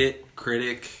 Bandit,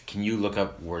 critic. Can you look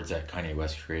up words that Kanye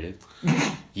West created?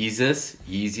 Yeezus,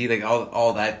 Yeezy, like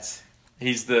all that's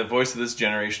He's the voice of this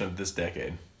generation of this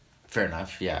decade. fair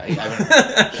enough. Yeah,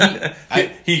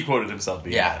 He quoted himself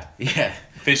being yeah.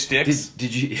 fish sticks.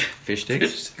 Did you fish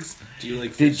sticks? Do you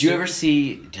like? Did you ever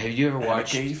see? Have you ever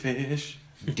watched fish?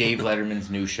 Dave Letterman's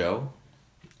new show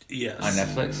Yes. on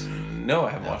Netflix? No,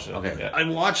 I haven't watched it. Okay. Yeah. I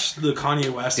watched the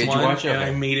Kanye West Did you one, watch it? and Okay.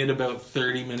 I made it about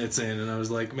 30 minutes in, and I was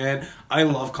like, man, I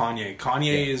love Kanye.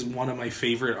 Kanye is one of my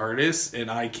favorite artists, and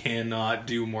I cannot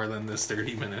do more than this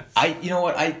 30 minutes. You know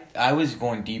what? I was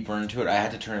going deeper into it. I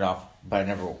had to turn it off, but I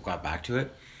never got back to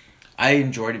it. I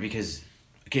enjoyed it because,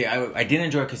 I didn't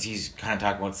enjoy it because he's kind of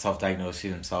talking about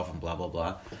self-diagnosing himself and blah, blah,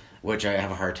 blah, which I have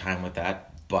a hard time with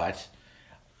that. But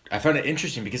I found it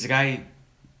interesting because the guy,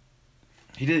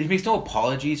 he makes no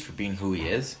apologies for being who he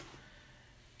is.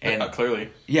 And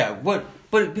Clearly. yeah, but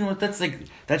you know, that's like,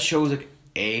 that shows like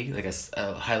a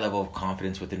high level of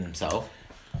confidence within himself.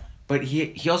 But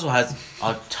he also has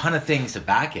a ton of things to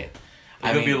back it.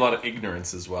 There'll be a lot of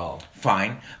ignorance as well.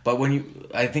 Fine, but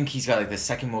I think he's got like the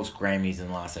second most Grammys in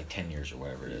the last like 10 years or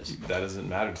whatever it is. That doesn't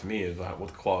matter to me about what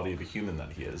the quality of a human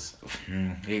that he is.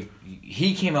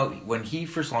 He came out when he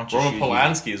first launched. Roman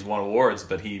Polanski has won awards,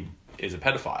 but he is a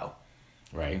pedophile.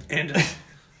 Right? And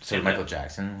So and Michael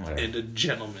Jackson, whatever. and a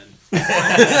gentleman.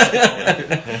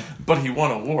 But he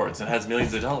won awards and has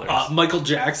millions of dollars. Michael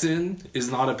Jackson is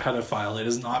not a pedophile. It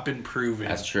has not been proven.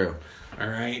 That's true. All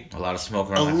right. A lot of smoke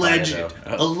around Alleged. the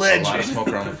fire, though. Alleged. A lot of smoke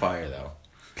around the fire, though.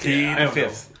 Plead I don't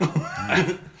fifth.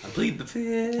 I plead the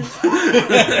fifth.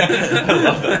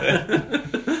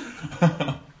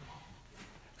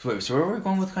 So where were we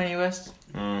going with Kanye West?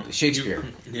 Shakespeare.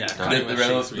 Yeah.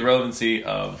 The relevancy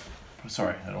of...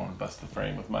 Sorry, I don't want to bust the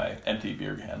frame with my empty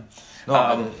beer can.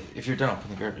 No, if you're done, I'll put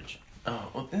in the garbage. Oh,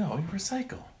 well, no, you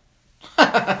recycle. It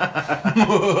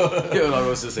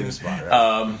was the same spot,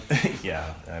 right?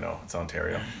 Yeah, I know. It's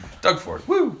Ontario. Doug Ford.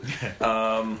 Woo!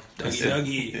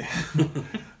 Dougie.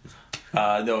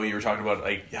 No, you were talking about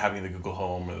like having the Google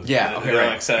Home. Or Yeah, okay, right.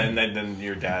 Alexa, and then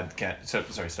your dad can't.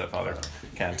 Stepfather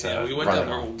can't. Yeah, we went down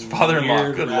a father-in-law.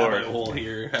 weird Good rabbit lord! hole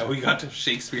here. How we got to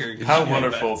Shakespeare. and How Kanye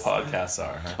wonderful West. podcasts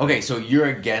are. Huh? Okay, so you're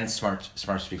against smart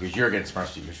speakers. You're against smart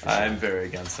speakers for sure. I'm very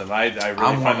against them. I really I'm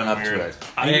find warming them up weird. to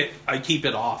it. I keep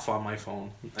it off on my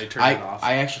phone. I turn it off.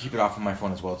 I actually keep it off on my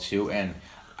phone as well too, and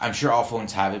I'm sure all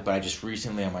phones have it, but I just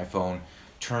recently on my phone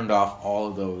turned off all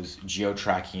of those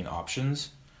geo-tracking options,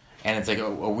 and it's like a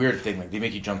weird thing. Like they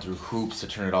make you jump through hoops to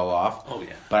turn it all off. Oh,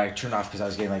 yeah. But I turned it off because I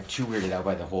was getting like too weirded out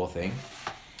by the whole thing.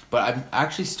 But I'm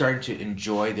actually starting to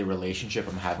enjoy the relationship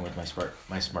I'm having with my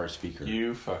smart speaker.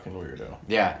 You fucking weirdo.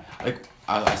 Yeah, like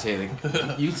I say, like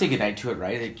you can say goodnight to it,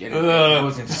 right? Like, it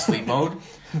goes into sleep mode.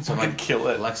 So I'm like, Kill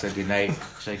it. Alexa, good night.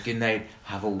 She's like, good night.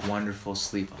 Have a wonderful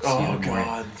sleep. I'll see you in the morning.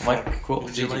 God, I'm like, cool.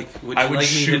 Would you like I would me to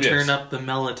shoot it. turn up the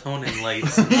melatonin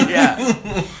lights?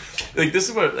 Yeah. Like this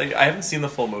is what like I haven't seen the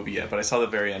full movie yet, but I saw the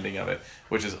very ending of it,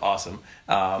 which is awesome.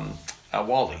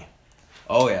 Wall-E.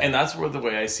 Oh yeah. And that's where the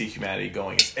way I see humanity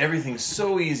going. It's everything's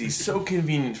so easy, so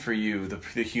convenient for you,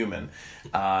 the human,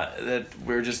 that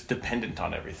we're just dependent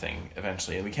on everything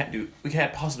eventually, and we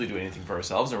can't possibly do anything for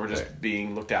ourselves, or we're just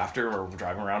being looked after, or we're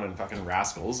driving around in fucking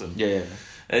rascals, and Yeah.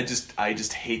 I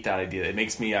just hate that idea. It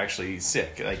makes me actually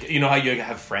sick. Like, you know how you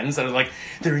have friends that are like,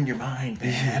 they're in your mind,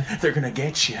 man. They're gonna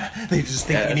get you. They just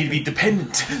think you need to be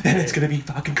dependent, and it's gonna be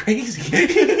fucking crazy.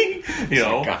 You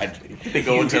know, God. they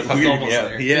go into fucking almost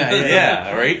there.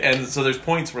 yeah, right. And so there's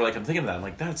points where like I'm thinking of that. I'm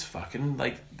like, that's fucking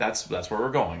like that's where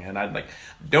we're going. And I'm like,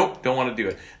 nope, don't want to do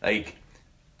it. Like,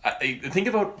 I think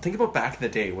about back in the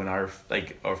day when our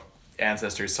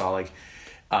ancestors saw like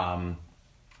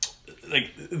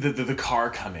the car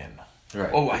come in. Right.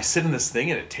 Oh, I sit in this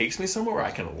thing and it takes me somewhere where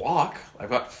I can walk. I've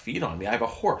got feet on me. I have a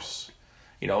horse.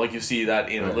 You know, like you see that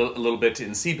in Right. a little bit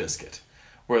in Seabiscuit,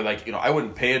 where like, you know, I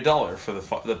wouldn't pay $1 for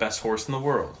the best horse in the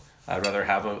world. I'd rather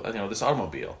have this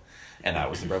automobile, and that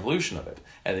was the revolution of it.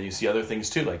 And then you see other things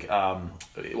too, like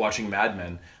watching Mad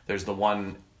Men. There's the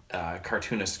one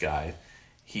cartoonist guy.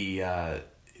 He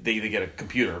they get a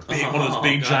computer, one of those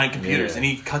big giant computers, Yeah. and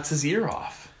he cuts his ear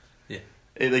off. Yeah.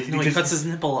 Like, No, he cuts his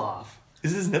nipple off.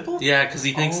 Is his nipple? Yeah, because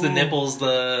he thinks the nipple's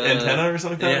the antenna or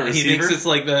something like that. Yeah, or he receiver? thinks it's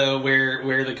like the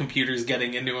where the computer's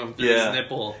getting into him through his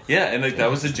nipple. Yeah, and like that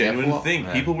was a genuine nipple? thing.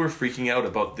 Man. People were freaking out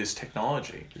about this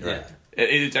technology. Yeah.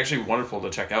 It's actually wonderful to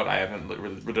check out. I haven't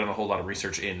done a whole lot of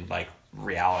research in like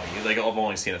reality. Like I've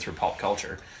only seen it through pop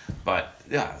culture, but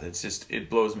yeah, it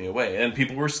blows me away. And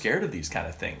people were scared of these kind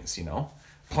of things.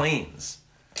 Planes.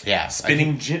 Yeah,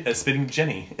 Spinning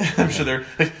Jenny. I'm sure they're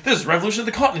like, this is revolution of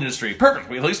the cotton industry.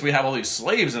 Perfect. At least we have all these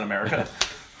slaves in America.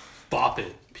 Bop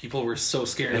It. People were so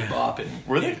scared of Bop It.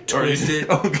 Were they? Twist it.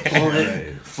 Okay. Pull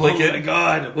it. Flick Oh it. my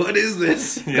god, what is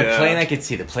this? The plane I could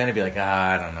see. The plane I'd be like,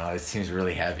 I don't know. It seems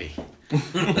really heavy.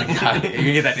 Like, how, you're gonna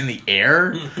get that in the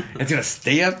air? It's gonna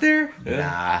stay up there? Yeah.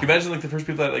 Nah. Can you imagine like the first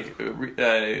people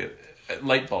that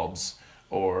light bulbs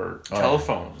or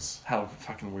telephones? How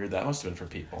fucking weird that must have been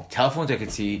for people. Telephones I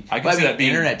could see. I could But see that being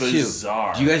internet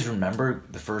bizarre. too. Do you guys remember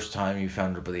the first time you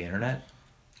found out about the internet?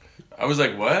 I was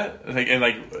like, what?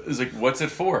 It was like, what's it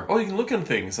for? Oh, you can look at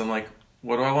things. I'm like,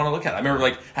 what do I want to look at? I remember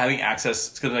like having access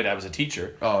because my dad was a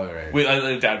teacher. Oh, right.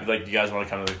 Dad would be like, "Do you guys want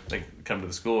to come to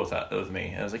the school with me?"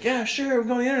 And I was like, "Yeah, sure, we're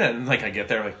going to the internet." And like I get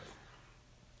there, like,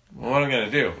 well, what am I gonna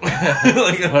do?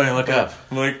 What do I look up?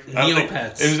 I'm like,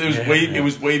 Neopets. It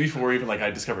was way before even like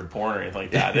I discovered porn or anything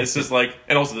like that. It's just like,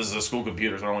 and also this is a school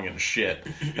computer, so I don't get into shit.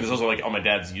 And it's also like on my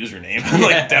dad's username. I'm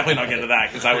like, definitely not getting into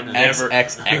that because I would never.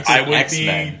 I would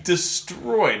X-Men. be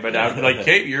destroyed. My dad would be like,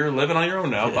 "Kate, you're living on your own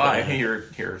now. Bye.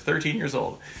 You're 13 years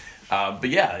old." But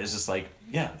yeah, it's just like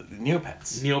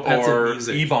Neopets Neopets or and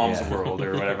music. E-Bombs World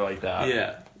or whatever like that.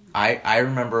 Yeah. I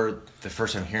remember the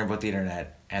first time hearing about the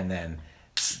internet, and then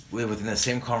within the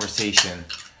same conversation,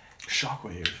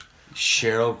 Shockwave.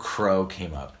 Sheryl Crow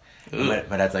came up. My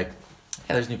dad's like,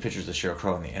 "Yeah, there's new pictures of Sheryl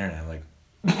Crow on the internet." I'm like,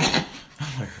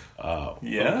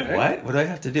 Yeah. okay. What do I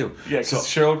have to do? Yeah, because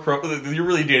Sheryl Crow, you're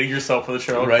really dating yourself with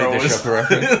the Sheryl Right, Crow. the Sheryl Crow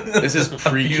reference. This is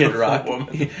pre-Kid Rock.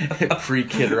 Woman.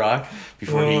 Pre-Kid Rock,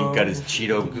 before he got his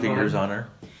Cheeto fingers on her.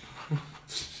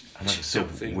 I'm like, so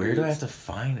Cheeto where do I fingers. have to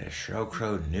find a Sheryl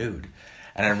Crow nude?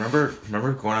 And I remember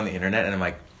going on the internet, and I'm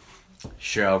like,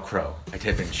 Sheryl Crow. I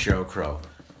type in Sheryl Crow,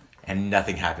 and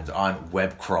nothing happens on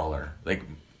web crawler, like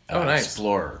nice.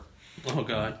 Explorer. Oh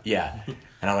god. Yeah,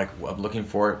 and I'm like, I'm looking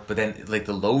for it, but then like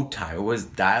the load time, it was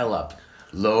dial up.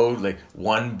 Load like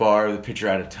 1 bar of the picture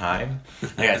at a time.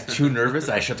 I got too nervous.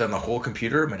 I shut down the whole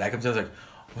computer. My dad comes in. I was like,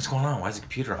 "What's going on? Why is the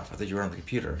computer off? I thought you were on the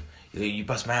computer. You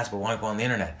bust my ass, but want to go on the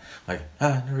internet?" I'm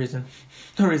like, no reason,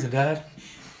 Dad.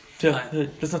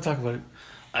 Let's not talk about it.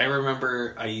 I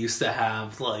remember I used to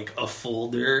have like a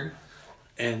folder,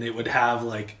 and it would have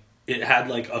like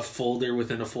a folder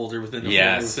within a folder within a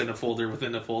Yes. folder within a folder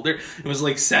within a folder. It was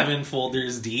like 7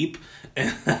 folders deep.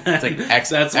 And It's like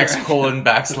X where colon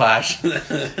backslash.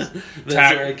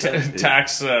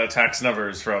 Tax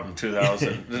numbers from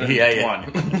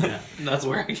 2001. Yeah. That's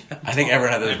where I get I think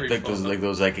everyone had every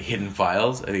those hidden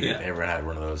files. I think Yeah. everyone had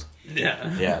one of those.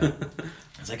 Yeah. Yeah.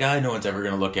 It's like, no one's ever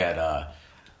gonna look at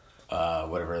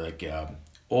whatever, like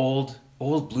old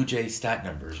Blue Jay stat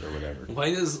numbers or whatever. Why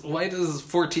does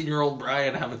 14-year-old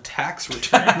Brian have a tax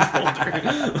return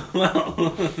folder?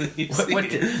 Well, you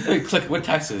see. Click what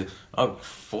tax is it? Oh,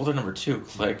 folder number 2.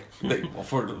 Click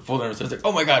folder number 6. Like,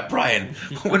 oh my god, Brian,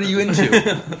 what are you into?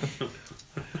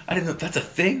 I didn't know that's a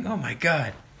thing. Oh my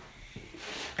god.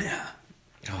 Yeah.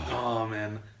 Oh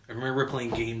man, I remember playing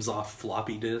games off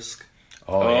floppy disk.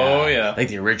 Oh, yeah. Like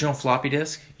the original floppy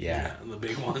disk. Yeah. The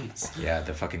big ones. Yeah,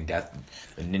 the fucking the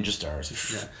Ninja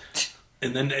Stars. Yeah.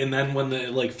 And then when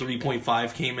the like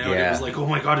 3.5 came out, Yeah. it was like, oh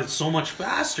my god, it's so much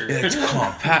faster. Yeah, it's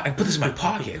compact. I put this in my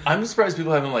pocket. I'm surprised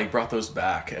people haven't like brought those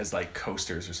back as like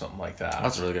coasters or something like that.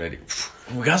 That's a really good idea.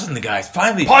 We got something, guys.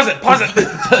 Finally, Pause it.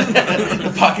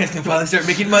 the podcast can finally start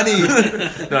making money.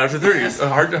 No, after 30, it's a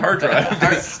hard drive.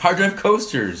 Hard drive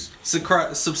coasters.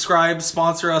 Subscribe,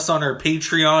 sponsor us on our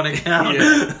Patreon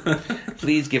account.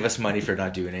 Please give us money for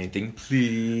not doing anything.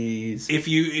 Please. If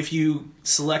you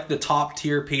select the top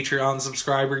tier Patreon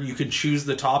subscriber, you can choose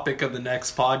the topic of the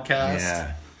next podcast.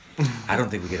 Yeah. I don't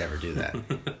think we could ever do that.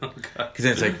 Because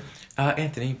then it's like,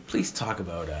 Anthony, please talk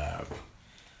about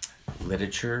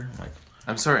literature. I'm like,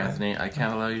 I'm sorry, Anthony. I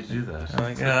can't allow you to do that. I'm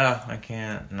like, I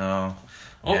can't. No.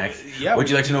 Oh, Next. yeah, Would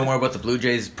you we like to could know do more about the Blue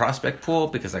Jays prospect pool?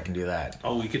 Because I can do that.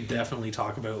 Oh, we could definitely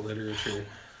talk about literature.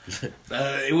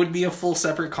 It would be a full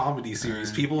separate comedy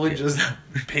series. People would just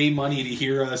pay money to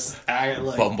hear us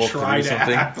Bumble try through to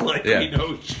something. act like Yeah. we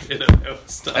know shit about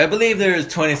stuff. I believe there's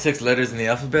 26 letters in the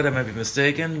alphabet. I might be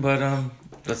mistaken, but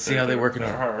Let's see how they work in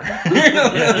our. They're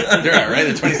They're not right.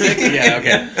 They're 26. Yeah.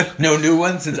 Okay. No new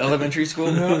ones since elementary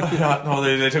school. No,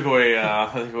 they took away.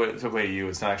 Took away you.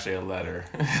 It's not actually a letter.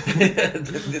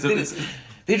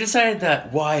 They decided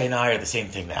that Y and I are the same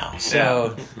thing now.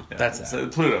 So that's that. So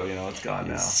Pluto. It's gone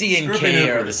now. C and K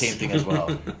are the same thing as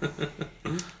well.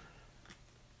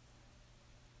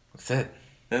 That's it.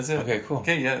 That's it. Okay, cool.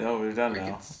 Okay, yeah, no, we're done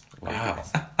now. Wow.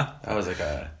 That was like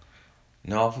a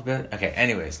no alphabet. Okay.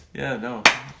 Anyways, Yeah, no.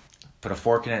 put a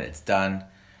fork in it. It's done.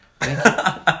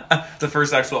 The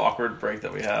first actual awkward break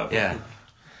that we have. Yeah.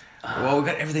 Well, we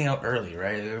got everything out early,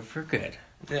 right? We're good.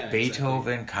 Yeah,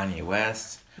 Beethoven, Kanye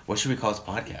West. What should we call this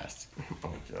podcast?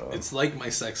 Oh, God. It's like my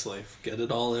sex life. Get it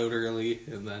all out early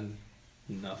and then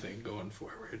nothing going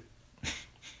forward.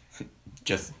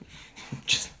 Just.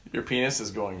 Your penis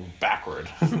is going backward.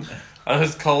 I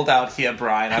was cold out here,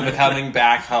 Brian. I'm coming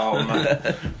back home.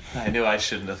 I knew I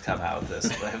shouldn't have come out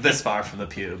this far from the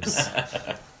pubes.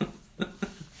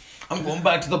 I'm going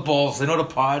back to the balls. I know the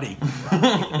potty.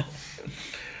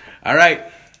 All right,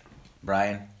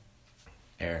 Brian,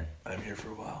 Aaron, I'm here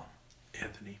for a while.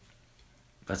 Anthony.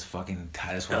 let's fucking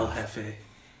tie this El one. Jefe.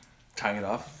 Tying it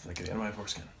off like at the end of my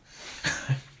foreskin.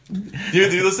 Do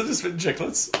you listen to Spittin'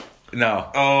 Chicklets?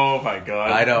 No, Oh my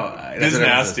god. I don't. This is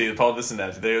nasty. Paul This and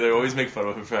Nasty. They always make fun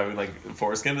of him for having like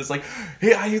foreskin. It's like,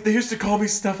 hey, they used to call me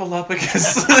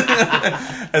Snuffleupagus.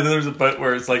 And then there's a bit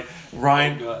where it's like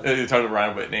Ryan, you're talking to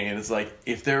Ryan Whitney, and it's like,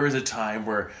 if there was a time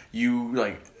where you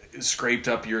like scraped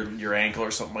up your ankle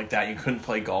or something like that, you couldn't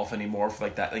play golf anymore for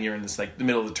like that, and you're in this like the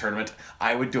middle of the tournament,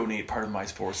 I would donate part of my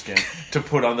foreskin to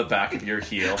put on the back of your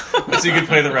heel so you could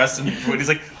play the rest. And he's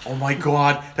like, oh my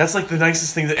god, that's like the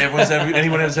nicest thing that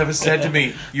anyone has ever said to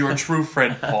me. You're a true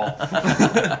friend, Paul.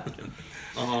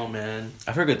 Oh man,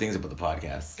 I've heard good things about the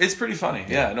podcast. It's pretty funny.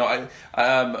 Yeah. No,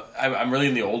 I'm really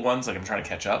in the old ones. Like I'm trying to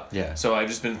catch up. Yeah. So I've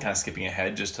just been kind of skipping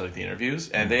ahead just to like the interviews,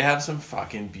 and they have some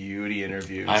fucking beauty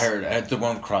interviews. I heard the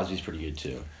one with Crosby's pretty good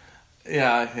too.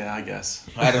 Yeah, I guess.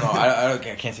 I don't know. I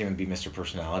can't even be Mr.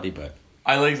 Personality, but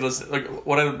I like to listen. Like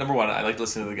number one, I like to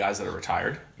listen to the guys that are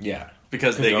retired. yeah,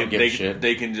 Because they don't give a shit.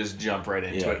 they can just jump right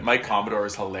into Yeah. it. Mike Commodore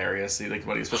is hilarious. Especially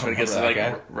when he gets to Remember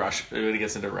that like Russia, when he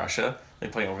gets into Russia,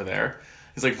 like playing over there.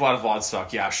 He's like,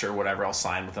 Vladivostok, yeah, sure, whatever, I'll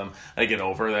sign with them. I get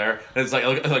over there, and it's like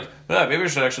maybe I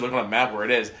should actually look on a map where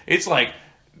it is. It's like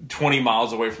 20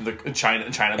 miles away from the China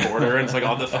border, and it's like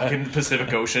on the fucking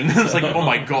Pacific Ocean. It's like, oh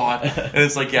my god. And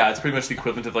it's like, yeah, it's pretty much the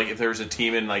equivalent of like if there was a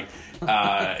team in like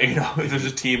if there's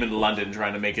a team in London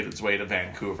trying to make it its way to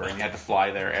Vancouver, and you had to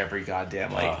fly there every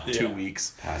goddamn 2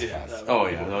 weeks. pass. Oh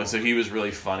yeah, no, so he was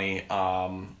really funny.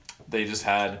 They just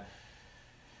had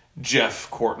Jeff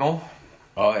Courtnell.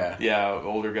 Oh yeah. Yeah,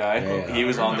 older guy. Yeah. He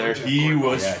was on there. Jeff He Courtnell.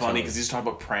 was Yeah, funny totally. because he's talking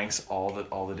about pranks all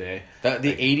the day. The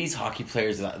 80s hockey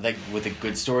players, like with the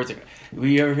good stories, like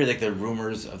we ever hear like the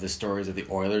rumors of the stories of the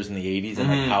Oilers in the 80s and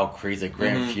like how crazy like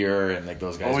Grant Fuhrer and like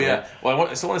those guys Oh were. yeah. Well,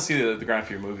 I still want to see the Grant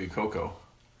Fuhrer movie Coco.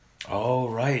 Oh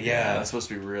right, yeah. That's supposed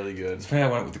to be really good. It's funny I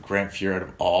went with the Grant Fuhrer out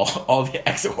of all the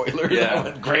ex-Oilers. Yeah. I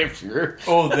went Grant Fuhrer.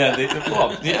 Oh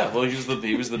yeah, Well,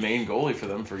 he was the main goalie for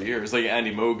them for years. Like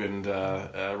Andy Moog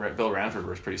and Bill Ranford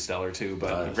was pretty stellar too.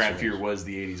 But that's Grant right. Fuhrer was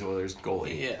the '80s Oilers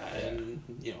goalie. yeah, and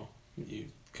you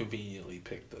conveniently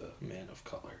picked the man of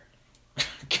color.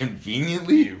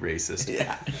 Conveniently. You racist.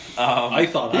 Yeah. I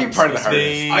thought I You're was part of the supposed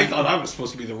to hardest. I thought I was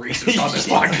supposed to be the racist on this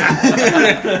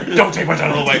podcast. Don't take my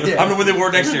title away. Yeah. I'm gonna win the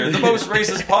award next year. The most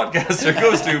racist podcaster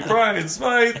goes to Brian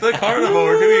Smythe, the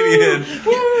carnivore comedian.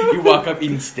 You walk up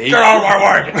eating steak. Get out of my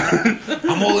way!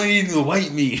 I'm only eating the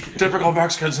white meat. Typical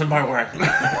Mexicans in my way.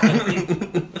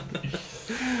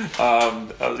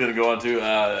 I was gonna go on to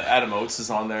Adam Oates is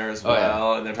on there as well,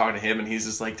 Oh, yeah. and they're talking to him, and he's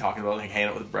just like talking about like hanging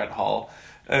out with Brett Hall,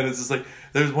 and it's just like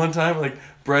there's one time like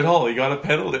Brett Hall, he got a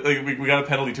penalty, like we got a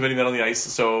penalty, too many men on the ice,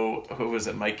 so who was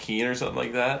it, Mike Keane or something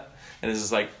like that, and it's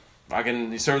just like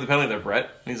fucking you serve the penalty there, Brett,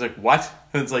 and he's like what,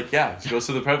 and it's like yeah, he goes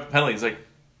to the penalty, he's like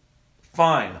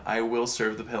fine, I will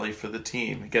serve the penalty for the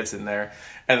team. He gets in there,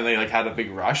 and then they like had a big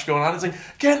rush going on. It's like,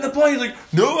 get in the play. He's like,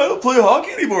 no, I don't play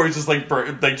hockey anymore. He's just like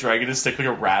dragging his stick like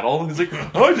a rattle. And he's like,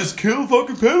 I just kill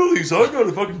fucking penalties. I got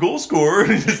a fucking goal scorer.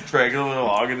 And he's just dragging him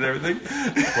along and everything.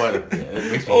 What?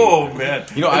 It makes me. Oh man,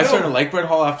 You know, I started to like Brett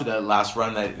Hall after the last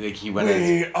run that like he went.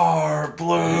 We are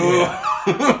blue.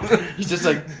 He's just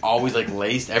like always like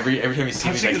laced every time you see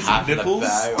him. He's Touching like his half in the nipples.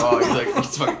 bag. Oh,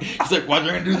 he's like, what am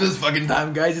I gonna do this fucking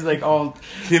time, guys? He's like all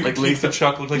Him like and Keith laced and up.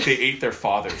 Chuck look like they ate their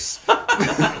fathers.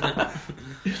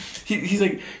 He's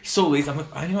like so laced. I'm like,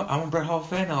 I'm a Brett Hall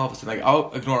fan now. All of a sudden, like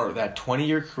I'll ignore that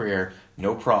 20-year career,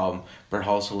 no problem. Brett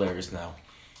Hall's hilarious now.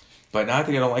 But now I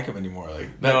think I don't like him anymore.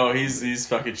 Like No, he's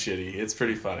fucking shitty. It's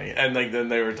pretty funny. And like then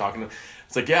they were talking.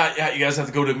 It's like yeah, you guys have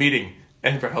to go to a meeting.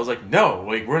 And Brett Hull's like, no,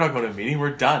 like we're not going to a meeting. We're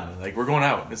done. Like we're going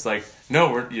out. And it's like,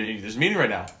 no, there's a meeting right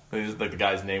now. And like the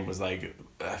guy's name was like,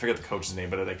 I forget the coach's name,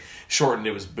 but it like shortened.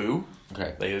 It was Boo.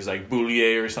 Okay. Like it was like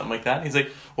Boulier or something like that. And he's like,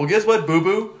 well, guess what, Boo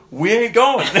Boo, we ain't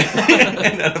going. And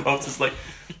then about just like,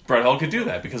 Brett Hull could do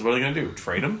that because what are they going to do?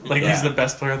 Trade him? Like he's the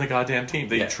best player on the goddamn team.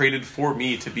 They traded for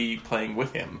me to be playing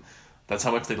with him. That's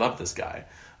how much they love this guy.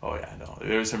 Oh yeah, no.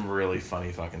 There's some really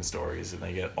funny fucking stories, and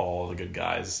they get all the good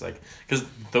guys. Like, because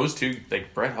those two, like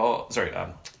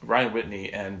Ryan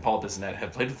Whitney and Paul Bissonnette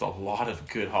have played with a lot of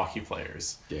good hockey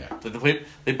players. Yeah,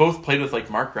 They both played with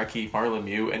like Mark Recchi, Marlon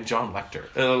Mew, and John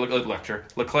Leclerc. Oh,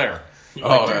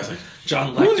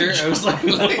 John Lecter. I was like,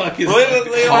 who the fuck is Hall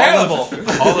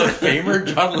of Famer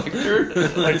John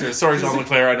Lecter. Sorry, John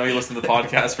Leclerc. I know you listen to the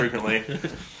podcast frequently.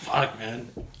 Fuck, man.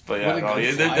 But What a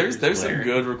yeah, good there's some player.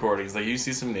 good recordings. Like you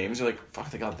see some names, you're like, fuck,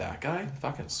 they got that guy.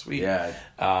 Fucking sweet. Yeah.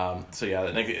 So yeah,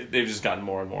 like, they've just gotten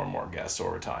more and more and more guests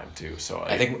over time too. So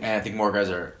I think more guys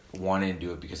are wanting to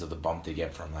do it because of the bump they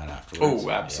get from that afterwards. Oh,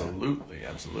 absolutely.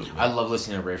 I love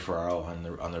listening to Ray Ferraro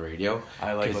on the radio.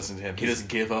 I like listening to him. He doesn't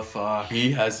give a fuck.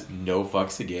 He has no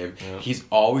fucks to give. Yeah. He's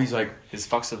always like His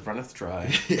fucks have runneth dry.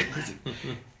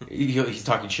 he's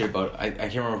talking shit about I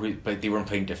can't remember who, but they weren't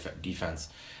playing defense,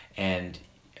 and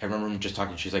I remember him just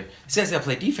talking. She's like, "This guy's gotta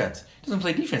play defense. He doesn't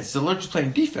play defense. He's allergic to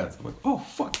playing defense." I'm like, "Oh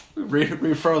fuck!" Ray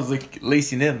Ferraro's like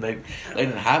lacing in, like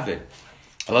letting have it.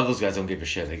 I love those guys. Don't give a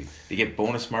shit. They get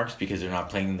bonus marks because they're not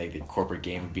playing like the corporate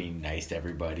game, of being nice to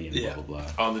everybody and blah blah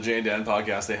blah. On the Jay and Dan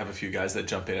podcast, they have a few guys that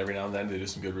jump in every now and then. They do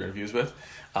some good interviews with.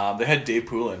 They had Dave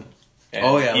Poulin.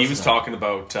 And he was talking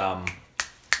about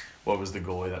what was the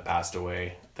goalie that passed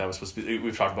away. That was supposed to be.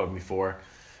 We've talked about him before.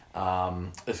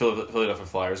 The Philadelphia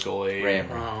Flyers goalie.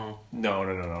 Ram.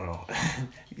 No.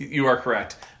 You are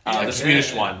correct. The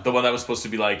Swedish one, the one that was supposed to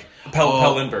be like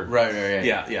Pelle Lindbergh. Right.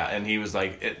 Yeah, and he was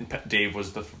like Dave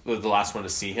was the last one to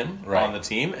see him on the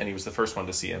team, and he was the first one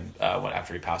to see him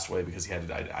after he passed away because he had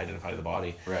to identify the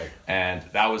body. Right. And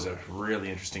that was a really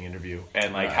interesting interview,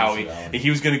 and like how he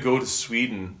was going to go to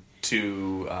Sweden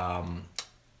to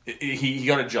he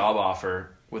got a job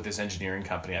offer with this engineering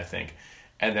company, I think.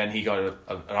 And then he got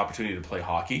an opportunity to play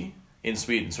hockey in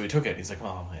Sweden. So he took it. He's like,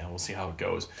 well, yeah, we'll see how it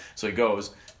goes. So he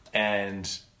goes, and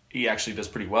he actually does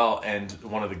pretty well. And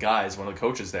one of the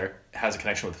coaches there, has a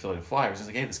connection with the Philadelphia Flyers. He's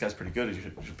like, hey, this guy's pretty good. You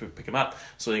should pick him up.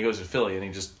 So he goes to Philly, and he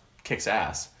just kicks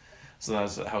ass. So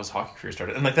that's how his hockey career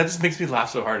started. And like that just makes me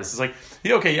laugh so hard. It's just like,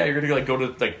 you're going to like go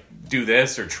to like do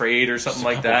this or trade or something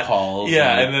like that. Calls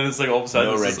and then it's like all of a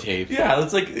sudden no red tape. Yeah,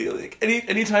 it's like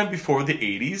any time before the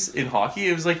 80s in hockey,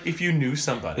 it was like if you knew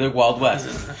somebody. The Wild West.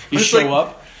 You It's show like-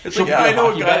 up. It's show like, up yeah, with I know a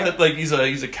hockey guy bag. that like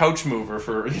he's a couch mover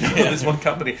for this one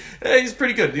company. Hey, he's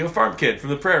pretty good. Farm kid from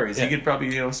the prairies. Yeah. He could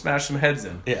probably smash some heads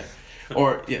in. Yeah.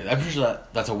 Or I'm pretty sure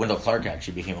that's how Wendell Clark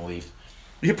actually became a Leaf.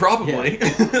 Yeah, probably.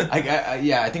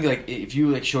 I think like if you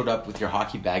like showed up with your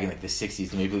hockey bag in like the '60s,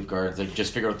 the Maple Leaf Gardens, like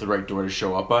just figure out the right door to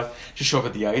show up at. Just show up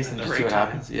at the ice and just see what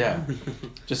happens. Yeah,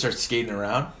 just start skating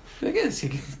around. Like, yeah, he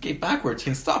can skate backwards. He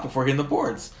can stop before hitting the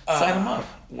boards. Sign him up.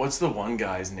 What's the one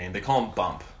guy's name? They call him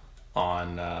Bump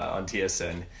on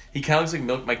TSN. He kind of looks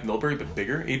like Mike Milbury, but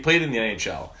bigger. He played in the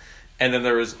NHL. And then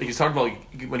he was talking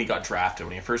about when he got drafted,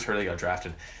 when he first heard he got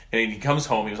drafted. And he comes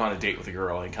home, he was on a date with a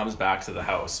girl, and he comes back to the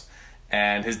house.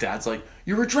 And his dad's like,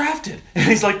 "You were drafted." And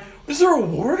he's like, "Was there a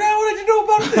war now? I didn't know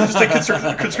about it." And just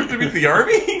like conscripted me to the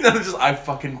army. And I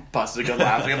fucking busted a gun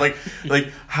laughing. I'm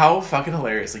like how fucking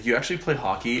hilarious! Like you actually play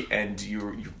hockey and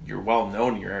you're well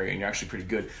known in your area and you're actually pretty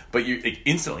good. But you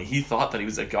instantly he thought that he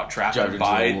was like got drafted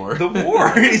by the war.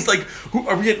 And he's like,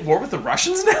 "Are we at war with the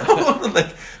Russians now?"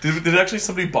 Like did actually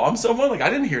somebody bomb someone? Like I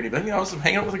didn't hear anything. I was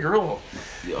hanging out with a girl.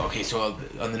 Okay, so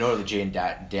on the note of the Jay and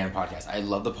Dan podcast, I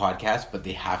love the podcast, but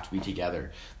they have to be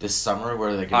together. This summer,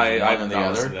 where like I'm one and the not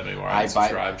other, listening to them anymore. I'm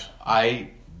subscribed. I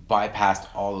bypassed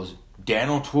all those. Dan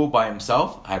O'Toole by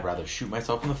himself, I'd rather shoot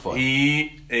myself in the foot.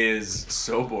 He is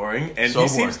so boring, and So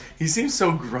he seems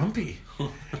so grumpy.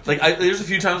 Like there's a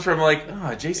few times where I'm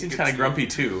like, Jay seems kind of grumpy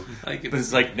too. But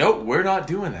it's like, no, we're not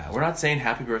doing that. We're not saying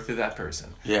happy birthday to that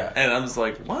person. Yeah. And I'm just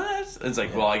like, what? And it's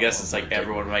like, well, I guess it's like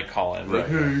everyone might call in. Like,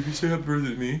 Right. hey, you can say happy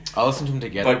birthday to me. I'll listen to them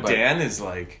together. But Dan is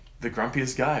like the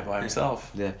grumpiest guy by himself.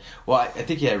 Yeah. Well, I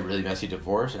think he had a really messy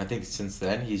divorce, and I think since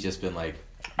then he's just been like,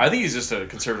 I think he's just a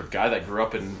conservative guy that grew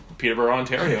up in Peterborough,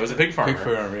 Ontario, as a pig farmer. Pig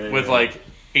farmer, yeah, with yeah. like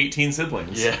 18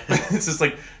 siblings. Yeah. It's just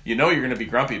like, you're going to be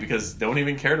grumpy because no one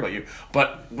even cared about you.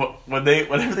 But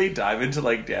whenever they dive into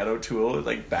like Dan O'Toole,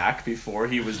 like back before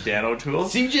he was Dan O'Toole,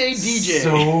 CJ DJ.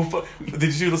 so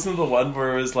did you listen to the one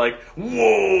where it was like,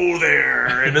 whoa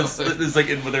there, and it's like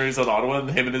when he's on Ottawa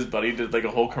and him and his buddy did like a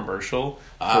whole commercial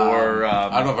for I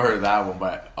don't know if I heard that one,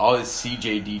 but all the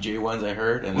CJ DJ ones I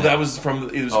heard, and well, that was from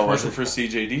it was a commercial was it? for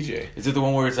CJ DJ. Is it the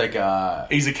one where it's like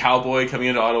He's a cowboy coming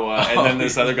into Ottawa, and then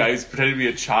this other guy who's pretending to be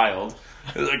a child.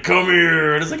 He's like, come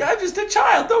here. And it's like, I'm just a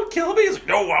child. Don't kill me. He's like,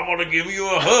 no, I want to give you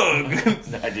a hug.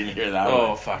 I didn't hear that Oh,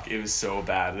 one. fuck. It was so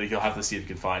bad. Like, you'll have to see if you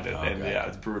can find it. Okay. And yeah,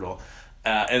 it's brutal.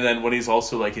 And then when he's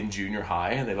also like in junior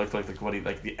high, and they look like what he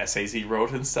like the essays he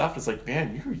wrote and stuff. It's like,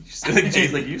 man, like,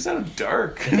 Jay's like, you sound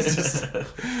dark. It's just,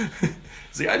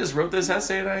 it's like, I just wrote this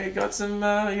essay and I got some,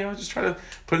 just try to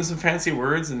put in some fancy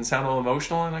words and sound a little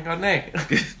emotional, and I got an A.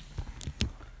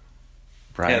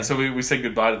 Brian, Yeah, so we said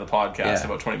goodbye to the podcast Yeah.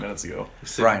 about 20 minutes ago.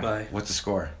 Say Brian, goodbye. what's the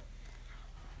score?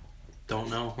 Don't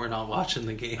know. We're not watching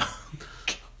the game.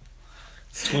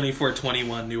 It's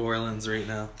 24-21 New Orleans right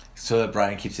now. So that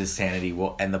Brian keeps his sanity,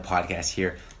 we'll end the podcast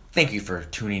here. Thank you for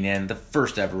tuning in. The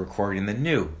first ever recording in the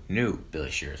new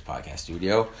Billy Shears podcast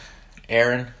studio.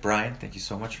 Aaron, Brian, thank you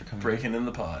so much for coming. Breaking in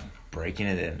the pod. Breaking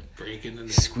it in. Breaking it in.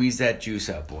 Squeeze that juice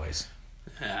out, boys.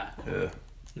 Yeah. Yeah.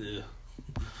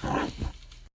 Yeah.